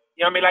 but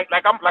you know what I mean?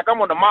 Like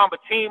I'm on the Mamba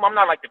team. I'm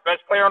not like the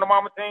best player on the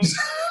Mamba team,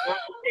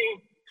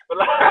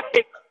 but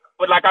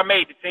I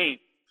made the team.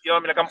 You know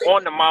what I mean? Like, I'm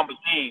on the Mamba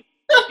team.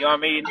 You know what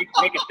I mean?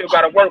 Niggas still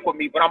gotta work with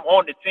me, but I'm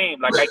on the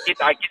team. Like, I get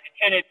the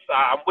tenants.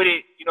 I'm with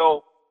it. You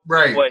know.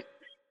 Right. But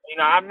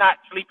I'm not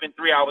sleeping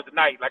 3 hours a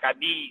night. Like, I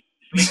need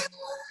sleep.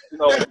 You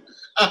know. You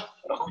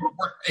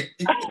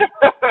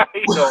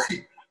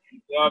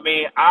know what I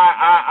mean?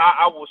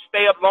 I will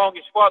stay up long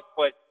as fuck,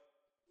 but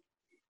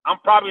I'm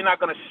probably not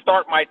gonna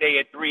start my day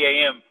at 3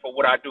 a.m. for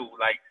what I do.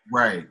 Like,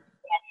 right. I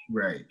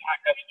gotta do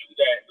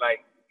that.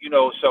 Like,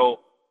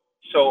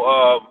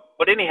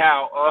 but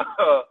anyhow,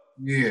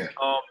 yeah.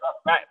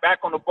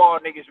 Back on the ball,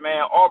 niggas,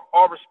 man.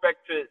 All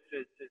respect to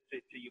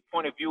your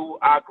point of view.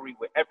 I agree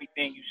with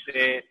everything you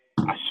said.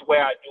 I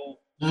swear I do.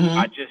 Mm-hmm.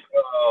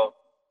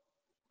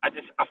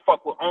 I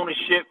fuck with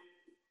ownership.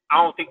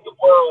 I don't think the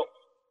world.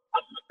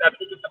 I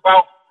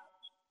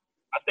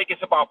think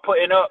it's about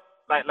putting up.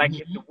 Like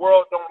mm-hmm. If the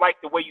world don't like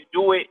the way you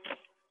do it,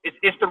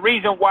 it's the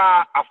reason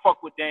why I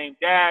fuck with Dame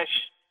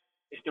Dash.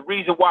 It's the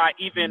reason why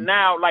even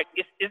now, like,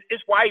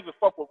 it's why I even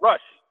fuck with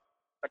Russ.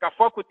 Like, I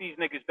fuck with these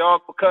niggas,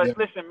 dog, because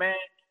listen, man,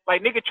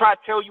 like, nigga try to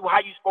tell you how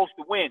you supposed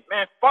to win.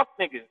 Man, fuck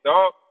niggas,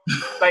 dog.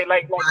 like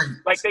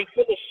they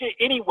full of shit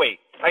anyway.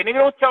 Like, nigga,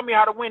 don't tell me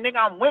how to win. Nigga,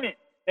 I'm winning.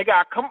 Nigga,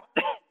 I come.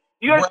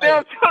 You understand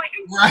what I'm telling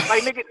you? Right.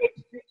 Like,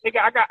 nigga,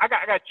 I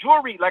got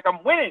jewelry. Like,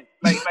 I'm winning.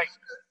 Like,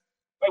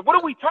 what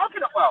are we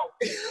talking about?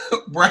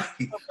 Right.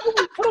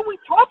 What are we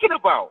talking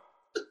about?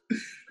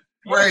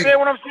 You understand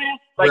what I'm saying?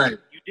 Like,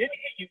 you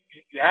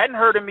hadn't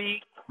heard of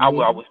me. I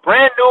was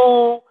brand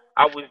new.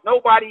 I was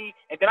nobody,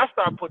 and then I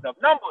started putting up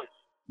numbers.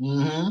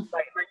 Mm-hmm.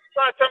 Like, you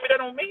trying to tell me that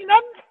don't mean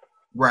nothing?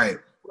 Right.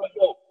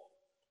 You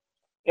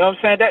know what I'm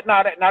saying?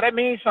 That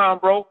means something,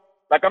 bro.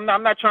 Like, I'm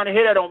not trying to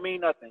hear that don't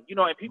mean nothing. You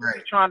know, and people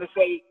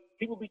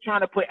be trying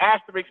to put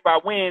asterisks by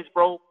wins,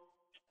 bro.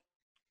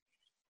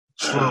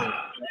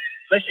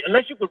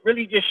 Unless you could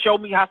really just show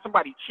me how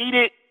somebody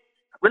cheated,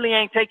 I really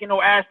ain't taking no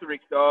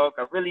asterisks, dog.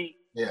 I really,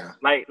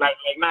 like,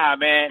 nah,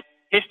 man.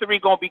 History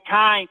gonna be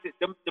kind to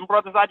them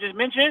brothers I just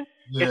mentioned.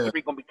 Yeah.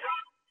 History gonna be kind.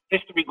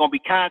 History gonna be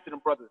kind to them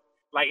brothers.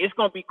 Like, it's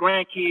gonna be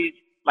grandkids.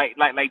 Like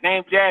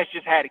Dame Dash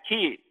just had a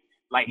kid.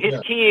 Like,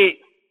 his kids,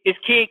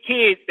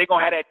 they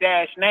gonna have that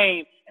Dash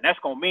name, and that's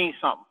gonna mean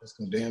something. That's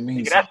gonna damn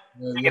mean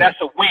something.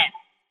 That's a win.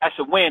 That's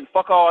a win.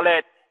 Fuck all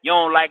that. You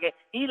don't like it.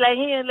 He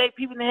didn't let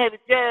people have a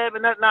jab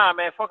and nothing. Nah,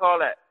 man. Fuck all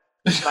that.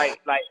 like,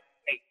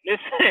 hey,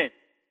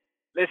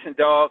 listen,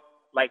 dog.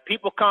 Like,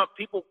 people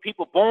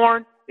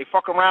born, they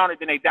fuck around and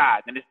then they die.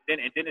 Then this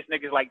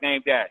nigga's like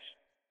Dame Dash.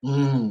 Mm. You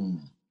know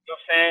what I'm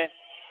saying?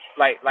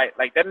 Like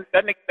that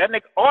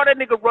nigga, all that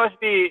nigga Russ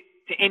did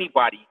to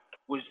anybody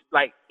was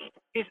like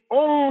the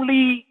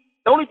only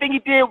thing he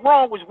did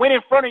wrong was win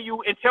in front of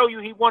you and tell you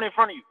he won in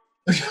front of you.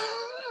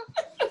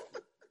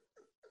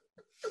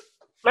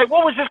 Like,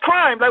 what was his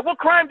crime? Like, what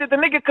crime did the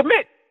nigga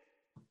commit?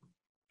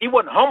 He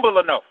wasn't humble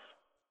enough.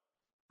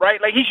 Right?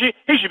 Like, he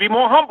should be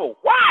more humble.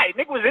 Why?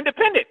 Nigga was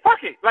independent.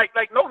 Fuck it. Like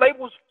no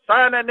labels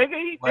signed that nigga.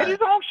 He did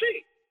his own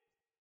shit.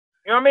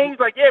 You know what I mean? He's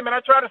like, yeah, man, I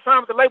tried to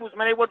sign with the labels,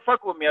 man. They wouldn't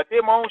fuck with me. I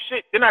did my own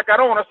shit. Then I got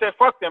on. I said,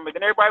 fuck them. And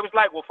then everybody was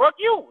like, well, fuck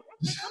you. What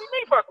do you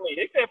mean, fuck me?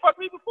 They said, fuck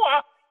me before.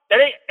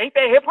 Ain't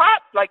that hip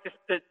hop? Like, I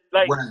did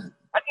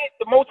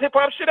the most hip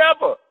hop shit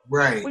ever.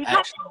 Right. What you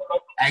talking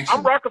about? Like,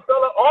 I'm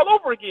Rockefeller all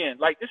over again.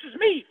 Like, this is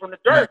me from the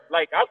dirt. Right.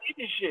 Like, I did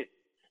this shit.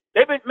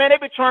 They've been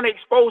trying to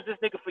expose this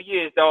nigga for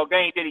years, dog. They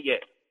ain't did it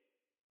yet.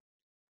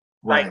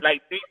 Right.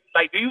 Like,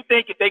 do you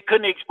think if they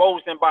couldn't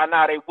expose him by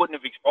now, they wouldn't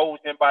have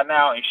exposed him by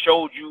now and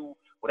showed you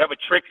whatever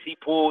tricks he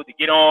pulled to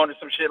get on or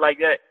some shit like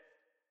that?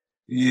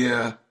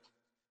 Yeah.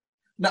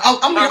 No,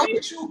 I'm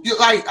with you.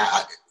 Like,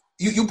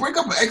 you bring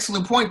up an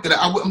excellent point that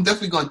I'm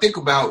definitely gonna think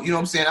about. You know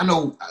what I'm saying? I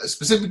know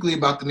specifically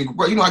about the nigga,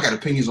 bro. You know, I got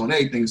opinions on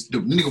everything. The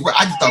nigga, bro,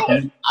 I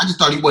just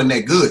thought he wasn't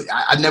that good.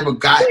 I never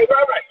got.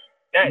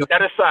 Right.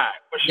 That aside,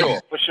 for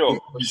sure.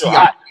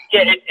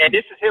 And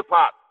this is hip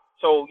hop,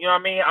 so you know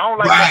what I mean. I don't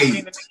like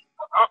everything.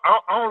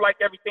 I don't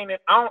like everything.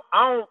 I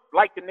don't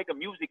like the nigga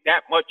music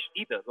that much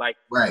either. Like,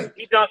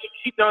 he done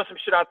some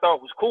shit I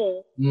thought was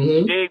cool.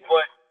 Mm-hmm.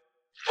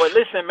 But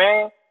listen,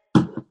 man.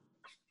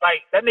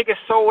 Like, that nigga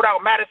sold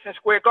out Madison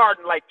Square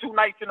Garden like 2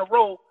 nights in a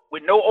row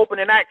with no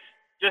opening acts.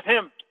 Just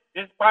him.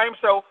 Just by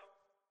himself.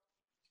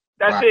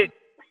 That's it.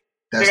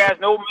 Nigga has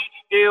no music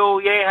deal.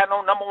 He ain't had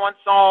no number 1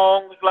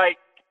 songs. Like,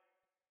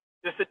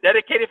 just a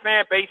dedicated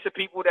fan base of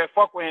people that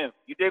fuck with him.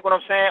 You dig what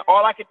I'm saying?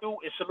 All I can do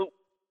is salute.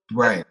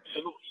 Right.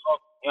 Salute.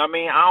 You know what I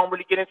mean? I don't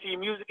really get into your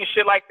music and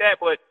shit like that,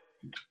 but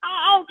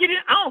I don't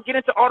get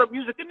into all the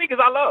music the niggas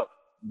I love.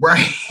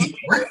 Right.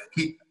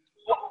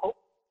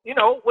 You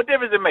know, what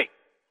difference it make?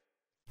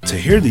 To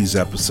hear these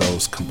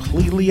episodes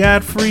completely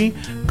ad-free,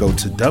 go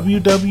to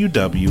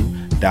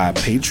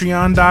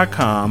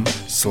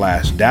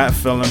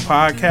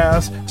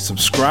www.patreon.com/datfeelingpodcast.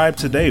 Subscribe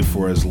today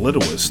for as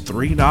little as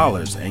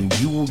 $3 and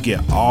you will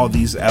get all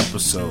these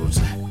episodes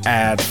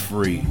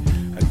ad-free.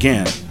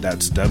 Again,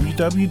 that's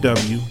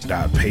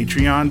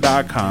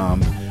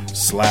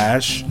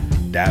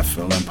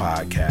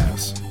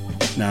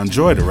www.patreon.com/datfeelingpodcast. Now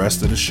enjoy the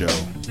rest of the show.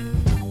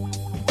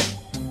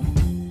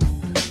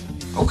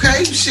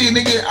 Okay, shit,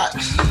 nigga.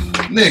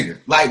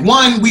 Like,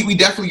 one, we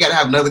definitely got to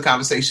have another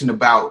conversation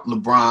about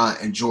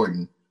LeBron and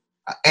Jordan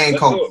and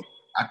Kobe.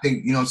 I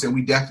think, you know what I'm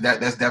saying,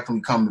 that's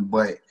definitely coming,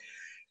 but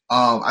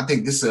I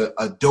think this is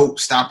a dope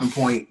stopping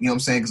point, you know what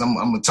I'm saying, because I'm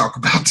going to talk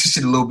about this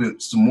shit a little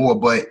bit some more,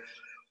 but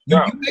you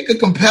make a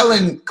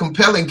compelling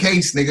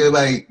case, nigga,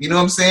 like, you know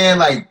what I'm saying,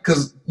 like,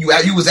 because you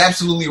was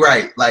absolutely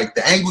right. Like,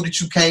 the angle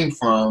that you came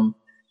from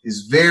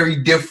is very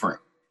different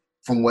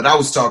from what I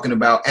was talking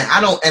about, and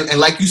I don't, and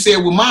like you said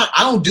with mine,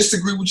 I don't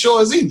disagree with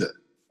yours either.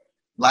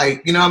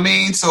 Like, you know what I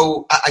mean?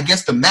 So I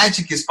guess the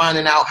magic is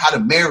finding out how to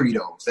marry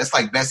those. That's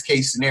like best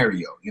case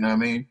scenario. You know what I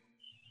mean?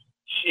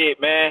 Shit,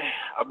 man.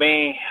 I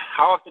mean,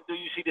 how often do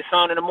you see the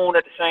sun and the moon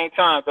at the same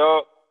time,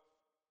 dog?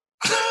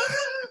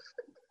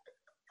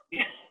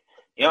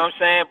 You know what I'm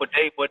saying? But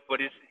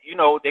it's, you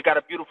know, they got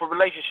a beautiful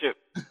relationship.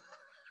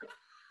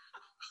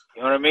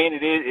 You know what I mean?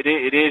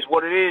 It is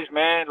what it is,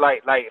 man.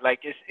 Like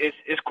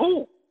it's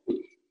cool.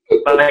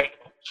 Like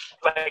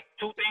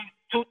two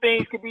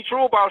things can be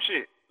true about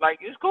shit. Like,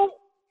 it's cool.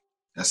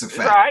 That's a fact.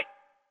 It's all right. You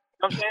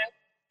know what I'm saying?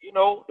 You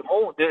know, the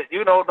moon,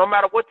 you know, no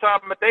matter what time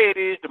of day it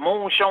is, the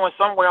moon's showing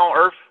somewhere on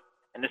Earth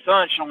and the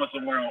sun's showing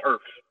somewhere on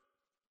Earth.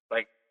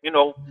 Like, you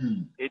know,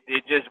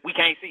 it just, we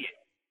can't see it.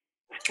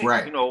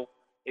 Right. You know,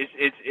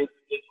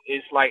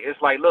 it's like,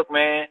 look,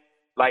 man,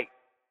 like,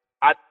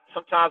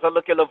 sometimes I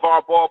look at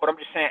LaVar Ball, but I'm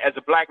just saying, as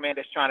a black man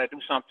that's trying to do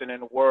something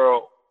in the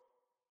world,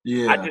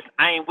 yeah,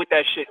 I ain't with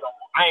that shit.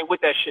 I ain't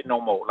with that shit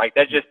no more. Like,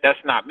 that's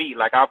not me.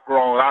 Like, I've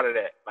grown out of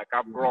that. Like,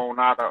 I've grown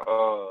out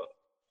of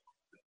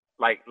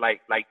like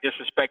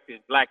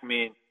disrespecting black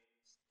men.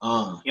 You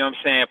know what I'm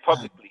saying?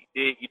 Publicly.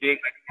 You dig?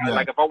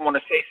 Like, if I want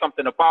to say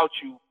something about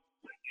you,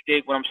 you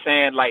dig what I'm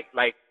saying? Like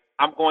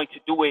I'm going to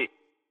do it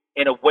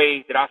in a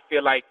way that I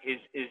feel like is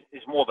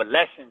more of a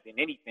lesson than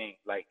anything.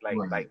 Like you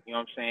know what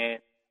I'm saying?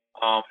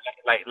 I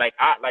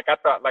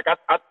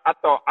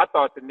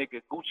thought the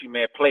nigga Gucci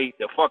Man played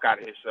the fuck out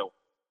of himself.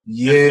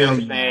 Yeah, you know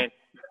what I'm saying?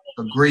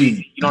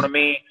 Agreed. You know what I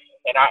mean?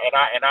 And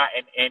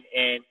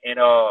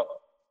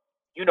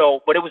you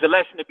know, but it was a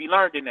lesson to be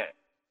learned in that.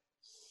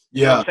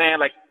 You know what I'm saying?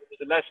 Like, it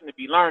was a lesson to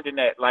be learned in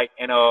that. Like,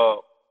 and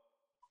to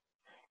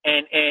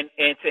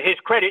his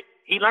credit,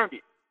 he learned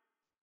it.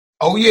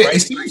 Oh yeah, right? It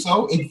seems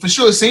so. For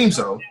sure, it seems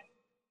so.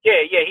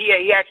 Yeah.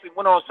 He actually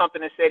went on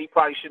something and said he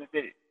probably shouldn't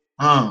have did it.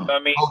 You know what I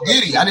mean? Oh,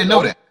 did he? I didn't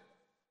know that.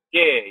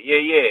 Yeah.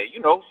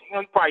 You know,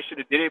 he probably should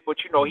have did it,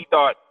 but you know, he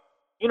thought,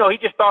 you know, he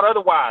just thought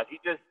otherwise. He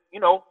just, he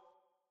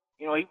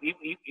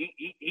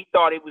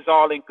thought it was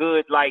all in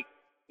good. Like,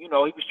 you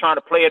know, he was trying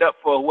to play it up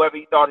for whoever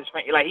he thought his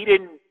fan. Like, he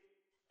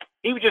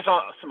was just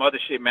on some other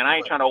shit, man. I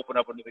ain't trying to open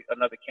up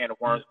another can of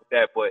worms with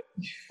that, but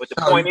the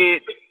point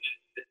is,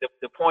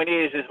 the point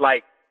is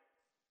like,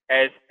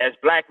 as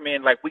black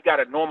men, like, we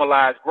gotta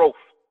normalize growth.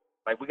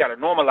 Like, we gotta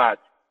normalize it.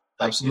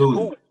 Like, absolutely.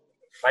 It's cool.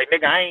 Like,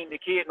 nigga, I ain't the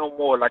kid no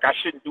more. Like, I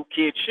shouldn't do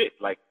kid shit.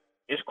 Like,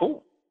 it's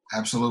cool.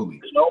 Absolutely.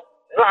 You know,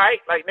 it's all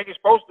right. Like, niggas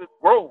supposed to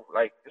grow.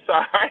 Like, it's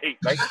all right.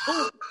 Like, it's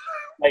cool.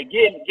 Like,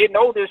 getting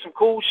older is some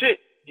cool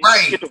shit. You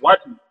get to watch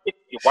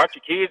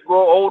your kids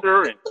grow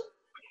older, and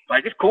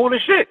like, it's cool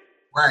as shit.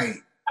 Right.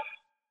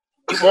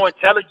 You're more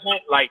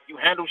intelligent. Like, you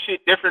handle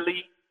shit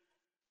differently.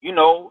 You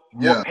know,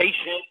 more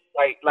patient.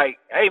 Like,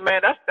 hey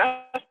man, that's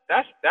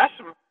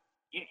some.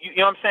 You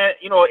know what I'm saying?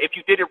 You know, if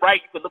you did it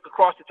right, you could look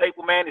across the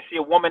table, man, and see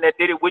a woman that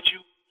did it with you.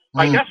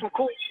 Like, that's some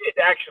cool shit,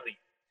 actually.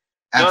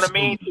 You know what I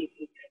mean?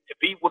 To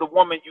be with a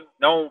woman you've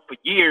known for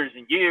years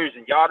and years,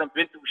 and y'all done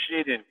been through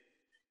shit, and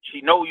she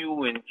know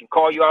you and can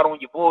call you out on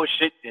your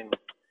bullshit, and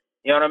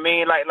you know what I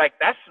mean? Like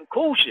that's some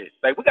cool shit.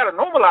 Like, we gotta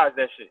normalize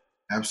that shit.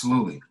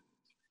 Absolutely.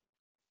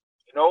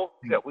 You know,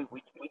 that we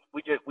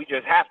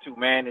just have to,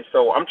 man. And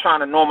so I'm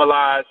trying to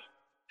normalize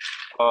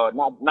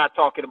not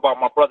talking about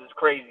my brother's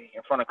crazy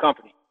in front of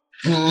company.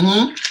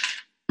 Mm-hmm.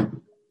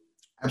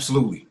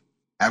 Absolutely.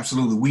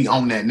 We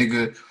own that,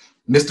 nigga.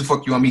 Mr.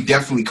 Fuck You on Me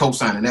definitely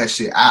co-signing that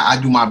shit. I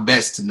do my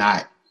best to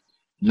not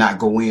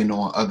go in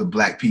on other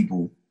black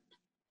people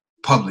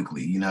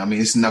publicly. You know what I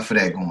mean? It's enough of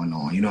that going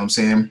on. You know what I'm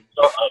saying?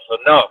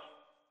 Enough.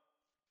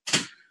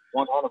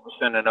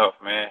 100% enough,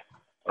 man.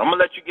 But I'm going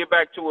to let you get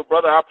back to it,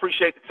 brother. I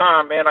appreciate the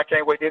time, man. I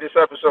can't wait to hear this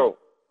episode.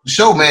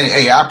 Sure, man.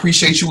 Hey, I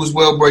appreciate you as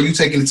well, bro. You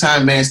taking the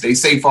time, man. Stay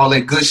safe, all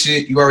that good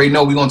shit. You already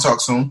know we're going to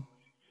talk soon.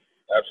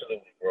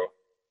 Absolutely, bro.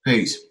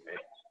 Peace.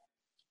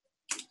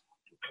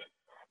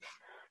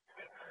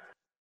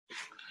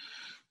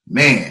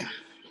 Man,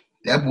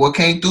 that boy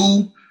came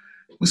through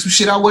with some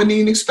shit I wasn't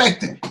even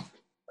expecting.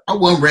 I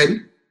wasn't ready.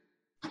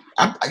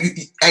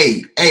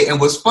 Hey, and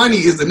what's funny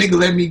is the nigga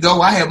let me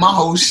go. I had my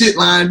whole shit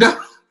lined up.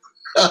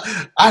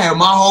 I'm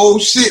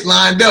about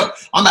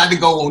to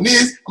go on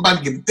this. I'm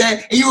about to get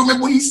that. And you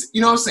remember when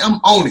you know what I'm saying?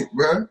 I'm on it,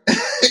 bro. And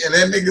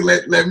that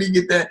nigga let me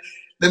get that.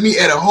 Let me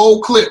add a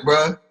whole clip,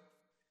 bro.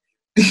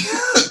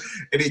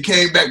 And he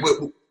came back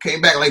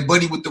like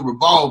Buddy with the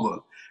revolver.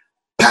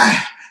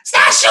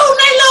 Stop shooting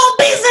that little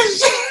piece of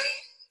shit.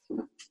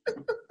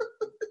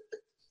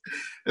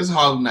 It's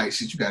Harlem Night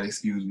shit. You gotta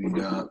excuse me,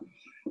 dog.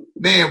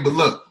 Man, but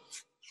look,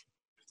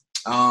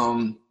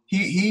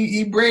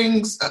 he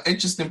brings an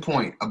interesting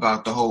point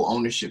about the whole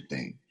ownership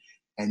thing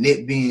and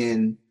it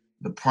being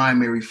the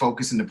primary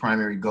focus and the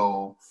primary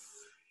goal.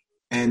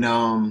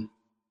 And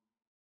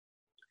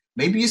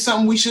maybe it's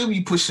something we should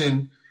be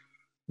pushing,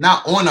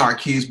 not on our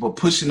kids, but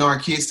pushing our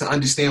kids to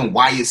understand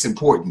why it's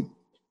important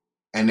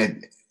and that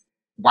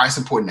why it's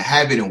important to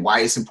have it and why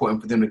it's important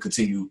for them to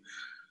continue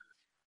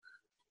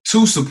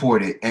to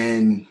support it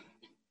and,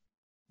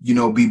 you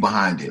know, be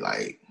behind it.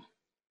 Like,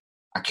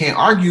 I can't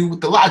argue with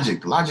the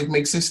logic. The logic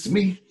makes sense to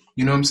me.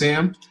 You know what I'm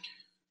saying?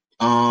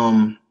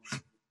 And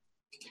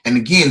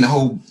again,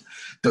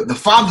 the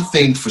father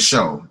thing for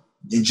sure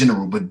in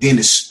general, but then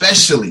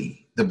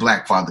especially the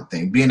black father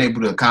thing, being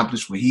able to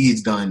accomplish what he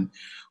has done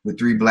with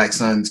 3 black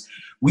sons.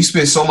 We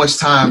spend so much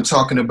time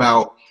talking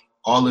about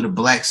all of the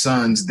black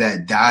sons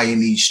that die in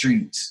these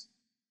streets.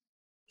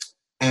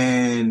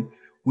 And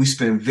we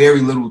spend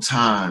very little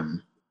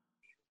time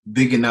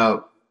bigging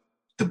up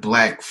the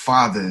black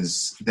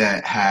fathers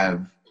that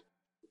have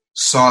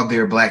saw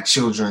their black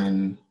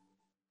children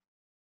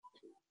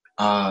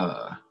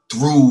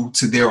through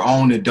to their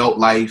own adult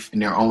life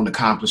and their own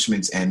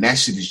accomplishments. And that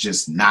shit is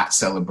just not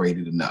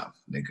celebrated enough,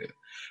 nigga.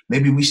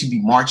 Maybe we should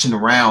be marching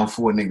around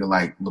for a nigga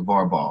like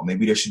LaVar Ball.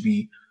 Maybe there should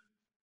be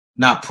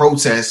not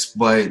protests,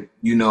 but,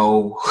 you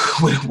know,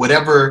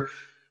 whatever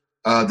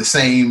the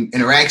same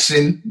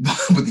interaction,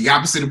 but the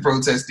opposite of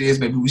protest is,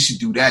 maybe we should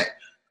do that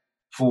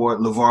for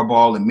LaVar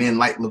Ball and men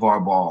like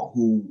LaVar Ball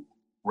who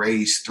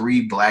raised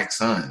 3 black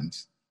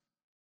sons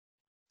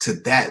to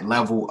that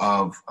level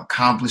of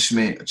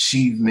accomplishment,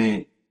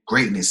 achievement,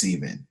 greatness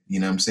even. You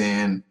know what I'm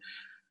saying?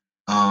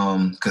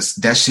 Because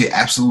that shit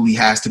absolutely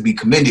has to be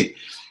commended.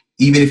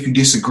 Even if you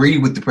disagree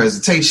with the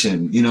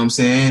presentation, you know what I'm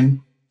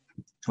saying?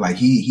 Like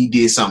he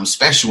did something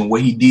special, and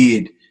what he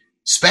did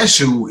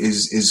special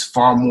is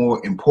far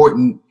more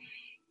important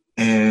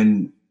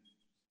and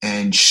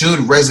should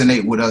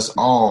resonate with us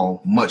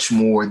all much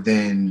more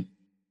than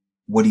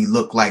what he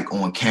looked like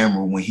on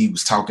camera when he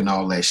was talking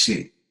all that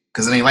shit.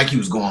 Because it ain't like he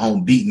was going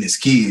home beating his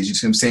kids. You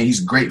see what I'm saying?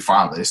 He's a great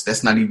father.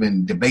 That's not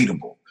even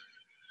debatable.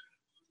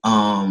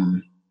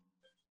 So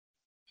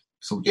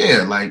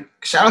yeah, like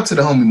shout out to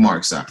the homie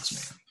Mark Sox,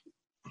 man.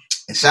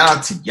 And shout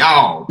out to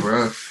y'all,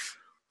 bro.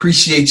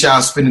 Appreciate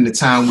y'all spending the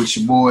time with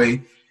your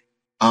boy.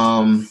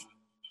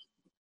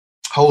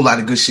 Whole lot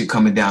of good shit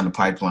coming down the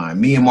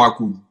pipeline. Me and Mark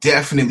will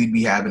definitely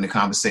be having a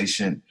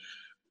conversation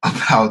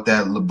about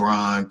that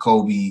LeBron,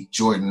 Kobe,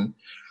 Jordan,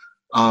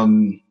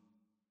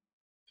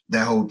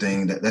 that whole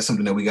thing. That's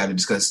something that we got to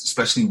discuss,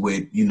 especially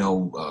with, you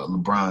know,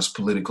 LeBron's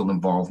political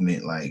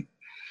involvement. Like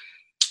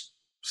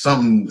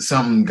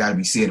something got to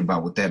be said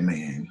about what that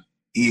man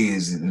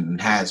is and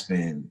has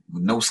been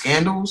with no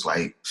scandals.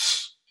 Like,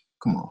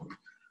 come on.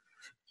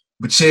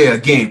 But yeah,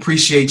 again,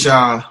 appreciate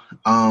y'all.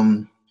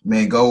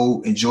 Man,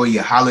 go enjoy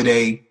your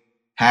holiday.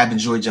 Have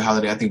enjoyed your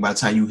holiday. I think by the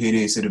time you hear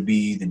this, it'll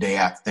be the day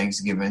after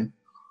Thanksgiving.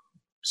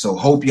 So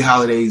hope your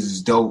holidays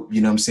is dope.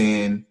 You know what I'm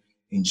saying?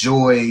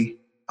 Enjoy.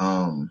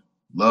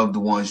 Love the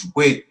ones you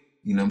with.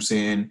 You know what I'm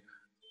saying?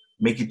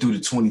 Make it through to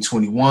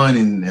 2021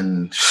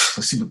 and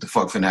let's see what the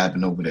fuck finna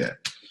happen over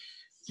there.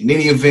 In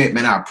any event,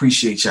 man, I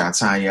appreciate y'all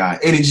time, y'all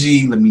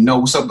energy. Let me know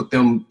what's up with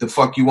them. The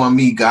fuck you on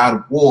me, God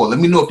of War. Let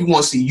me know if you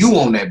want to see you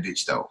on that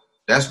bitch, though.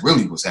 That's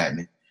really what's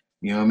happening.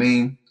 You know what I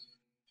mean?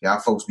 Y'all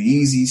folks be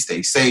easy.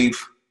 Stay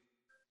safe.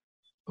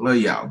 Love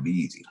y'all. Be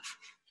easy.